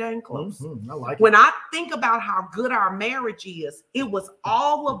pretty dang close. I like it. When I think about how good our marriage is, it was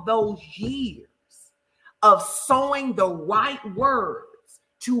all of those years of sowing the right words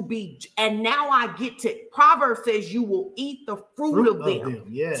to be, and now I get to, Proverbs says you will eat the fruit of them.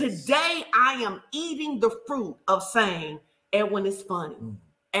 Yes. Today I am eating the fruit of saying, Edwin is funny,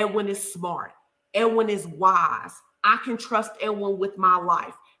 Edwin is smart, Edwin is wise. I can trust Edwin with my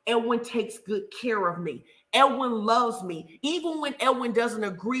life. Edwin takes good care of me. Edwin loves me. Even when Edwin doesn't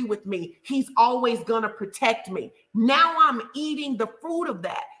agree with me, he's always going to protect me. Now I'm eating the fruit of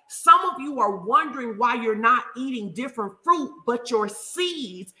that. Some of you are wondering why you're not eating different fruit, but your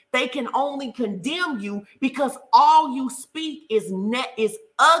seeds, they can only condemn you because all you speak is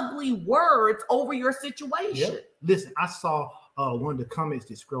ugly words over your situation. Yep. Listen, I saw one of the comments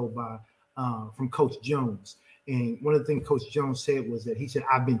that scrolled by from Coach Jones. And one of the things Coach Jones said was that he said,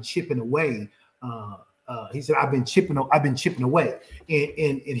 I've been chipping away. He said, I've been chipping away.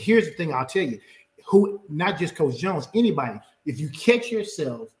 And here's the thing I'll tell you, not just Coach Jones, anybody, if you catch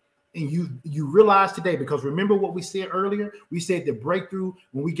yourself and you realize today, because remember what we said earlier, we said the breakthrough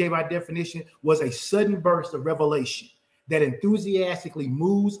when we gave our definition was a sudden burst of revelation that enthusiastically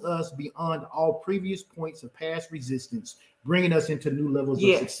moves us beyond all previous points of past resistance, bringing us into new levels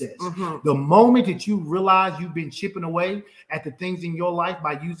of success. The moment that you realize you've been chipping away at the things in your life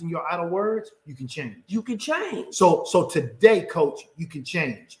by using your idle words, you can change. You can change. So today, Coach, you can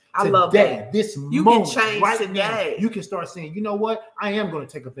change. I love that. This you moment, can change right today. Now, you can start saying, you know what? I am going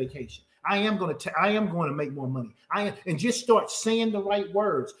to take a vacation. I am going to make more money. And just start saying the right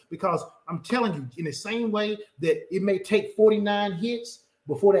words, because I'm telling you, in the same way that it may take 49 hits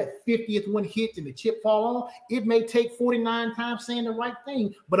before that 50th one hits and the chip fall off, it may take 49 times saying the right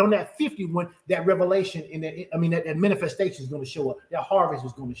thing, but on that 50th one, that revelation and that manifestation is going to show up. That harvest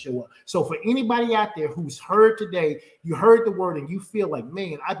is going to show up. So for anybody out there who's heard today, you heard the word and you feel like,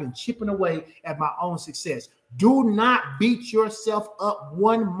 man, I've been chipping away at my own success. Do not beat yourself up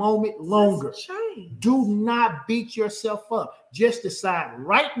one moment longer. Do not beat yourself up. Just decide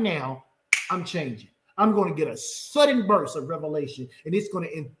right now, I'm changing. I'm going to get a sudden burst of revelation, and it's going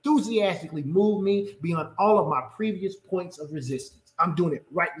to enthusiastically move me beyond all of my previous points of resistance. I'm doing it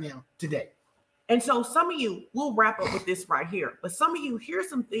right now, today. And so some of you, we'll wrap up with this right here, but some of you, here's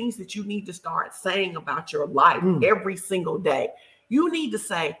some things that you need to start saying about your life every single day. You need to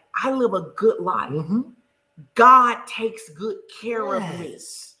say, I live a good life. God takes good care of me.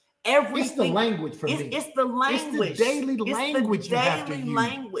 Everything. It's the language for me. It's the language. It's the daily language you have to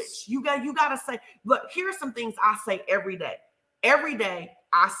use. You got to say, look, here's some things I say every day. Every day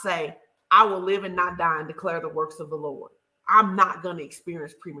I say, I will live and not die and declare the works of the Lord. I'm not going to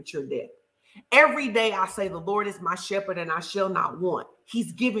experience premature death. Every day I say, the Lord is my shepherd and I shall not want.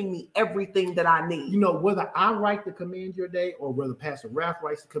 He's giving me everything that I need. You know, whether I write the command your day or whether Pastor Ralph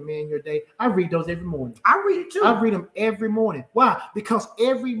writes the command your day, I read those every morning. I read it too. I read them every morning. Why? Because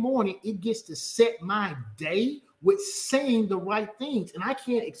every morning it gets to set my day with saying the right things. And I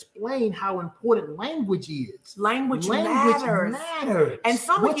can't explain how important language is. Language matters. And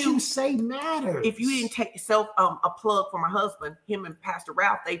some what of you say matters. If you didn't take yourself a plug for my husband, him and Pastor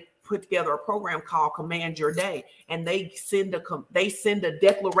Ralph, they put together a program called Command Your Day, and they send a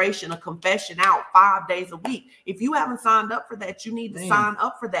declaration, a confession out 5 days a week. If you haven't signed up for that, you need to sign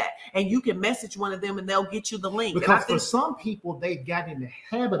up for that, and you can message one of them and they'll get you the link. Because for some people, they've gotten in the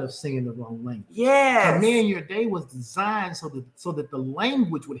habit of saying the wrong language. Yes. Command Your Day was designed so that the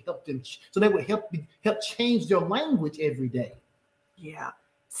language would help them, so they would help change their language every day. Yeah.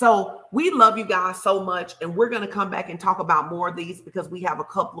 So we love you guys so much, and we're going to come back and talk about more of these because we have a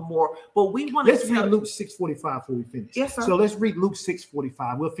couple more. But we want to read Luke 6:45 before we finish. Yes, sir. So let's read Luke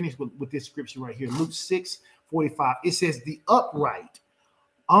 6:45. We'll finish with this scripture right here. Luke 6:45. It says, "The upright,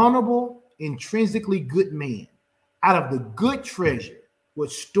 honorable, intrinsically good man, out of the good treasure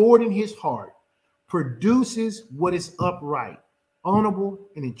what's stored in his heart, produces what is upright, honorable,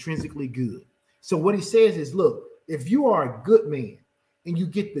 and intrinsically good." So what he says is, look, if you are a good man, and you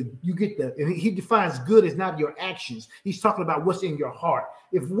get the, and he defines good as not your actions. He's talking about what's in your heart.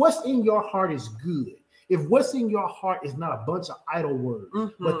 If what's in your heart is good, if what's in your heart is not a bunch of idle words,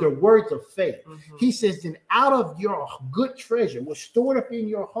 but they're words of faith, he says, then out of your good treasure, what's stored up in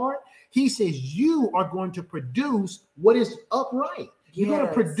your heart, he says, you are going to produce what is upright. You're going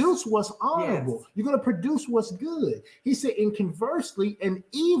to produce what's honorable. You're going to produce what's good. He said, and conversely, an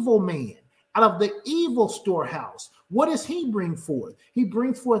evil man out of the evil storehouse, what does he bring forth? He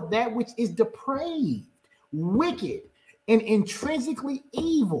brings forth that which is depraved, wicked, and intrinsically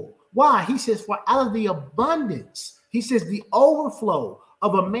evil. Why? He says, for out of the abundance, he says, the overflow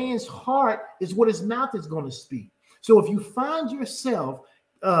of a man's heart is what his mouth is going to speak. So if you find yourself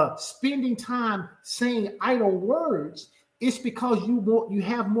spending time saying idle words, it's because you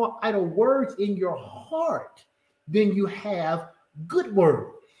have more idle words in your heart than you have good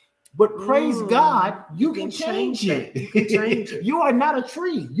words. But praise God, you can change it. You can change it. You are not a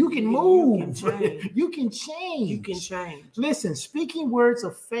tree. You can move. You can change. Listen, speaking words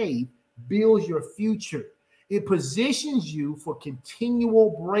of faith builds your future. It positions you for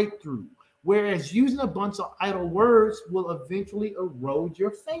continual breakthrough, whereas using a bunch of idle words will eventually erode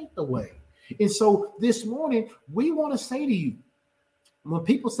your faith away. And so this morning, we want to say to you, when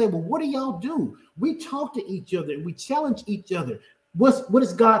people say, well, what do y'all do? We talk to each other and we challenge each other. What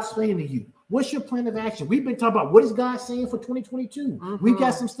is God saying to you? What's your plan of action? We've been talking about what is God saying for 2022. We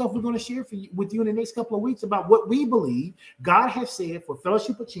got some stuff we're going to share with you in the next couple of weeks about what we believe God has said for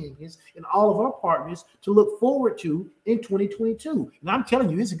Fellowship of Champions and all of our partners to look forward to in 2022. And I'm telling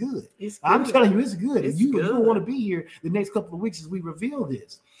you, it's good. I'm telling you, it's good. And you don't want to be here the next couple of weeks as we reveal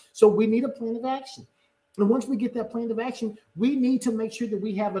this. So we need a plan of action. And once we get that plan of action, we need to make sure that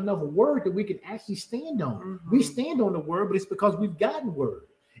we have enough word that we can actually stand on. We stand on the word, but it's because we've gotten word.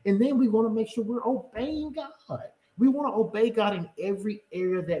 And then we want to make sure we're obeying God. We want to obey God in every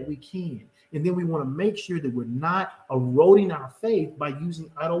area that we can. And then we want to make sure that we're not eroding our faith by using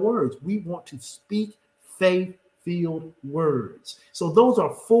idle words. We want to speak faith-filled words. So those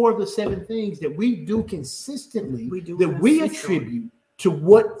are 4 of the 7 things that we do consistently, we attribute to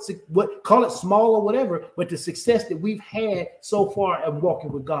what call it small or whatever, but the success that we've had so far in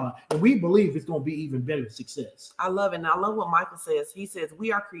walking with God. And we believe it's going to be even better success. I love it. And I love what Michael says. He says,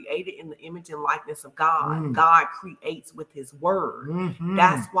 we are created in the image and likeness of God. God creates with his word.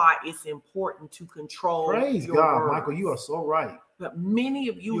 That's why it's important to control. Praise your God, words. Michael, you are so right. But many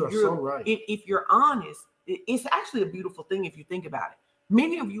of you, are so right. If you're honest, it's actually a beautiful thing if you think about it.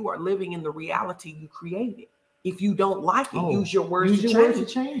 Many of you are living in the reality you created. If you don't like it, use your words to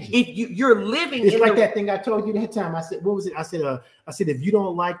change it. If you're living, it's like that thing I told you that time. I said, what was it? I said, if you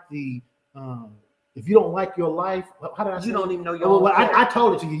don't like the If you don't like your life, how did I say you don't even know your well, own I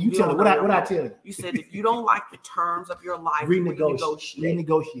told it to you. You tell don't it. What know I tell you? You said if you don't like the terms of your life,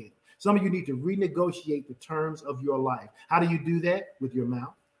 renegotiate. Some of you need to renegotiate the terms of your life. How do you do that? With your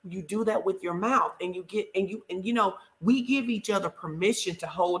mouth. You do that with your mouth, and we give each other permission to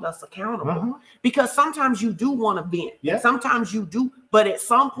hold us accountable, because sometimes you do want to vent, and sometimes you do, but at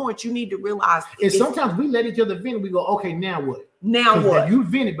some point you need to realize. And sometimes we let each other vent, and we go, okay, now what? Now what? You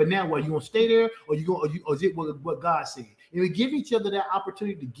vented, but now what? You gonna stay there, or or is it what God said? And we give each other that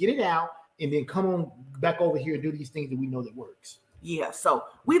opportunity to get it out, and then come on back over here and do these things that we know that works. Yeah, so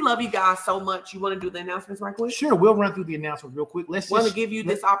we love you guys so much. You want to do the announcements right quick? Sure, we'll run through the announcements real quick. We're going to give you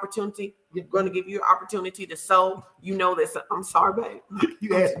this opportunity. We're going to give you an opportunity to sow. You know this. I'm sorry, babe.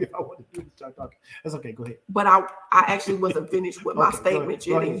 You asked me if I wanted to start talking. That's okay. Go ahead. But I actually wasn't finished with my statement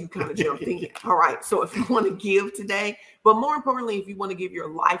yet, and you kind of jumped in. All right. So if you want to give today, but more importantly, if you want to give your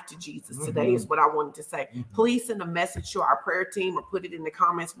life to Jesus today, is what I wanted to say. Please send a message to our prayer team or put it in the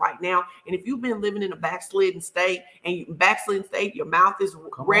comments right now. And if you've been living in a backslidden state, your mouth is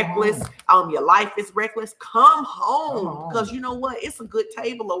reckless, your life is reckless, come home, because you know what? It's a good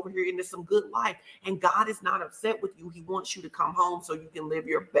table over here, and it's some good life. And God is not upset with you. He wants you to come home so you can live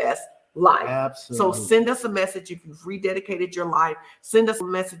your best life. Absolutely. So send us a message if you've rededicated your life. Send us a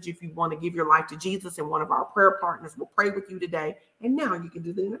message if you want to give your life to Jesus, and one of our prayer partners will pray with you today. And now you can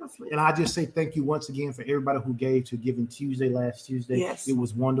do the announcement. And I just say thank you once again for everybody who gave to Giving Tuesday last Tuesday. Yes. It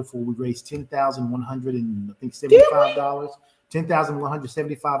was wonderful. We raised $10,175.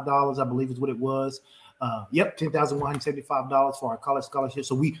 $10,175, I believe is what it was. $10,175 for our college scholarship.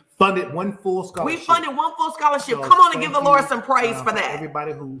 So we funded one full scholarship. Come on and give the Lord some praise for that.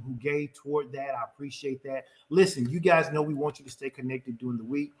 Everybody who gave toward that, I appreciate that. Listen, you guys know we want you to stay connected during the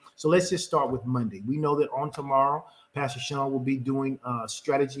week. So let's just start with Monday. We know that on tomorrow, Pastor Sean will be doing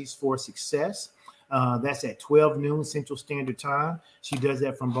strategies for success. That's at 12 noon Central Standard Time. She does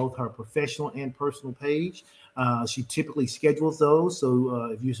that from both her professional and personal page. She typically schedules those.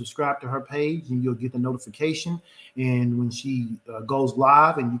 So if you subscribe to her page, and you'll get the notification. And when she goes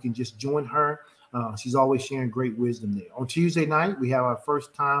live, and you can just join her. She's always sharing great wisdom there. On Tuesday night, we have our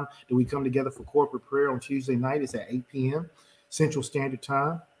first time that we come together for corporate prayer on Tuesday night. It's at 8 p.m. Central Standard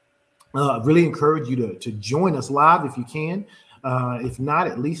Time. I really encourage you to join us live if you can. If not,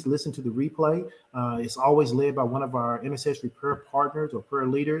 at least listen to the replay. It's always led by one of our intercessory prayer partners or prayer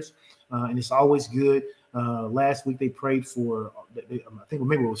leaders, and it's always good. Last week they prayed for, I think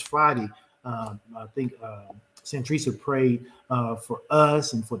maybe it was Friday. I think Centrisa prayed for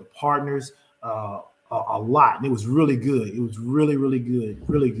us and for the partners a lot, and it was really good. It was really, really good,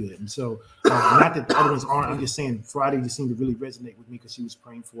 really good. And so, not that the other ones aren't. I'm just saying Friday just seemed to really resonate with me because she was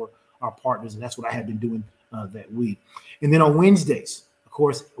praying for our partners, and that's what I had been doing that week. And then on Wednesdays, of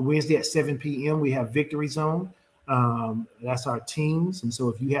course, Wednesday at 7 p.m. we have Victory Zone. That's our teams. And so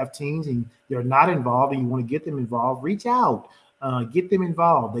if you have teams and they're not involved and you want to get them involved, reach out, get them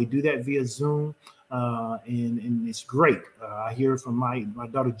involved. They do that via Zoom, and it's great. I hear from my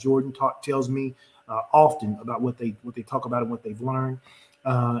daughter Jordan tells me often about what they talk about and what they've learned.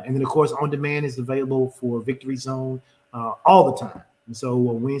 And then of course, On Demand is available for Victory Zone all the time. And so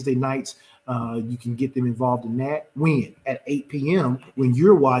Wednesday nights, you can get them involved in that. When at 8 p.m. when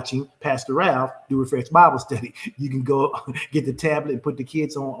you're watching Pastor Ralph do Refresh Bible Study, you can go get the tablet and put the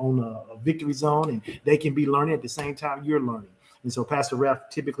kids on a Victory Zone, and they can be learning at the same time you're learning. And so Pastor Ralph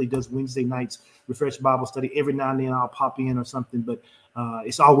typically does Wednesday nights Refresh Bible Study. Every now and then I'll pop in or something, but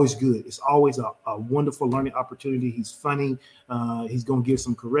it's always good. It's always a wonderful learning opportunity. He's funny. He's going to give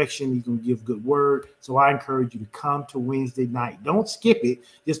some correction. He's going to give good word. So I encourage you to come to Wednesday night. Don't skip it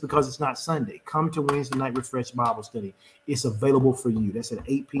just because it's not Sunday. Come to Wednesday night Refresh Bible Study. It's available for you. That's at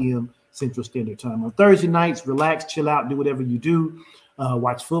 8 p.m. Central Standard Time. On Thursday nights, relax, chill out, do whatever you do.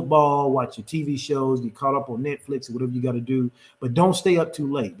 Watch football, watch your TV shows, get caught up on Netflix or whatever you got to do. But don't stay up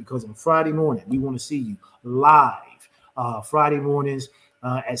too late, because on Friday morning, we want to see you live. Friday mornings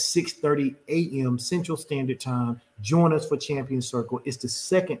at 6:30 a.m. Central Standard Time. Join us for Champion Circle. It's the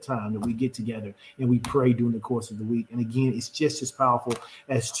second time that we get together and we pray during the course of the week. And again, it's just as powerful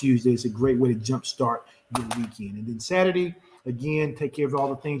as Tuesday. It's a great way to jumpstart your weekend. And then Saturday, again, take care of all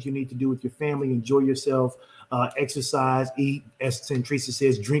the things you need to do with your family. Enjoy yourself. Exercise, eat, as Centrisa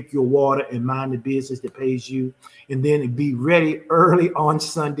says, drink your water and mind the business that pays you. And then be ready early on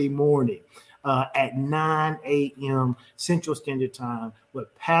Sunday morning at 9 a.m. Central Standard Time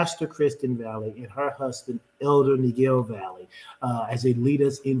with Pastor Kristen Valley and her husband, Elder Nigel Valley, as they lead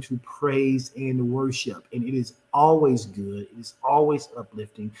us into praise and worship. And it is always good. It is always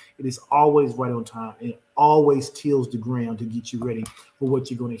uplifting. It is always right on time. And it always tills the ground to get you ready for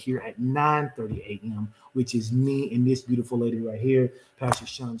what you're going to hear at 9:30 a.m., which is me and this beautiful lady right here, Pastor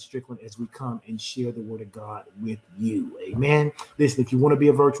Sean Strickland, as we come and share the word of God with you. Amen. Listen, if you want to be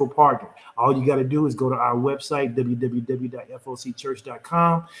a virtual partner, all you got to do is go to our website,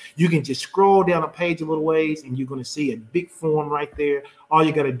 www.focchurch.com. You can just scroll down a page a little ways and you're going to see a big form right there. All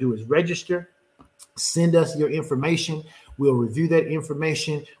you got to do is register. Send us your information. We'll review that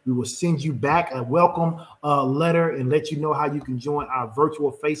information. We will send you back a welcome letter and let you know how you can join our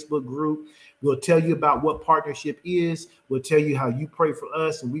virtual Facebook group. We'll tell you about what partnership is. We'll tell you how you pray for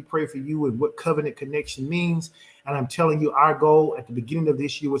us and we pray for you and what covenant connection means. And I'm telling you, our goal at the beginning of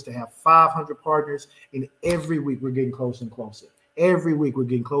this year was to have 500 partners. And every week we're getting closer and closer. Every week we're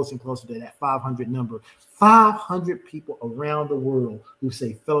getting closer and closer to that 500 number. 500 people around the world who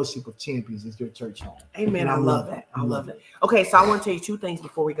say Fellowship of Champions is their church home. Amen. I love that. I love it. Okay, so I want to tell you two things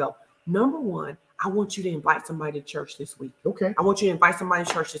before we go. Number one, I want you to invite somebody to church this week. Okay. I want you to invite somebody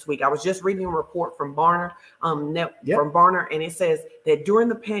to church this week. I was just reading a report from Barna, from Barna, and it says that during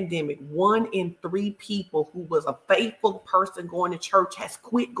the pandemic, 1 in 3 people who was a faithful person going to church has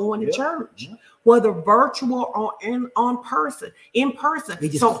quit going to church, whether virtual or in person.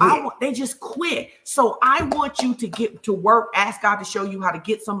 They just quit. So I want you to get to work. Ask God to show you how to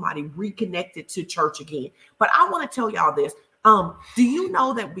get somebody reconnected to church again. But I want to tell y'all this. Do you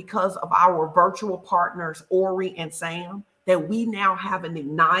know that because of our virtual partners, Ori and Sam, that we now have an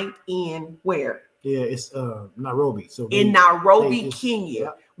Ignite in where? Yeah, it's Nairobi. So in Nairobi,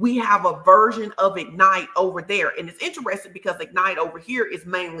 Kenya. We have a version of Ignite over there. And it's interesting because Ignite over here is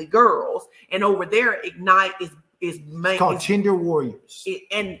mainly girls. And over there, Ignite is mainly called Tender Warriors.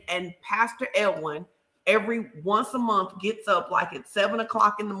 And Pastor Edwin every once a month gets up like at 7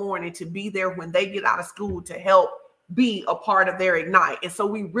 o'clock in the morning to be there when they get out of school to help be a part of their Ignite. And so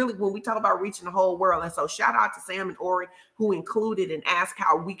we really, when we talk about reaching the whole world, and so shout out to Sam and Ori who included and asked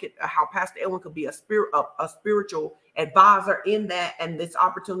how Pastor Edwin could be a spiritual advisor in that, and this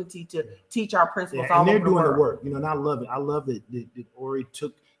opportunity to teach our principles all over the world. And they're doing the work, and I love it. I love that Ori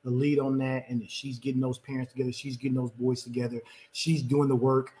took the lead on that, and that she's getting those parents together. She's getting those boys together. She's doing the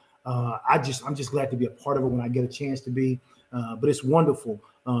work. I'm just glad to be a part of it when I get a chance to be. But it's wonderful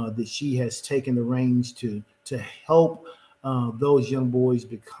that she has taken the reins to help those young boys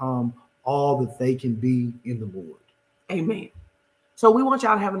become all that they can be in the Lord. Amen. So we want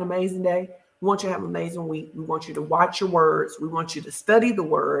y'all to have an amazing day. We want you to have an amazing week. We want you to watch your words. We want you to study the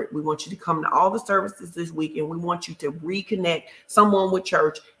word. We want you to come to all the services this week, and we want you to reconnect someone with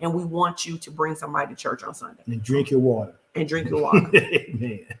church, and we want you to bring somebody to church on Sunday. And drink your water.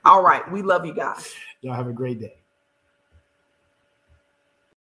 Amen. All right. We love you guys. Y'all have a great day.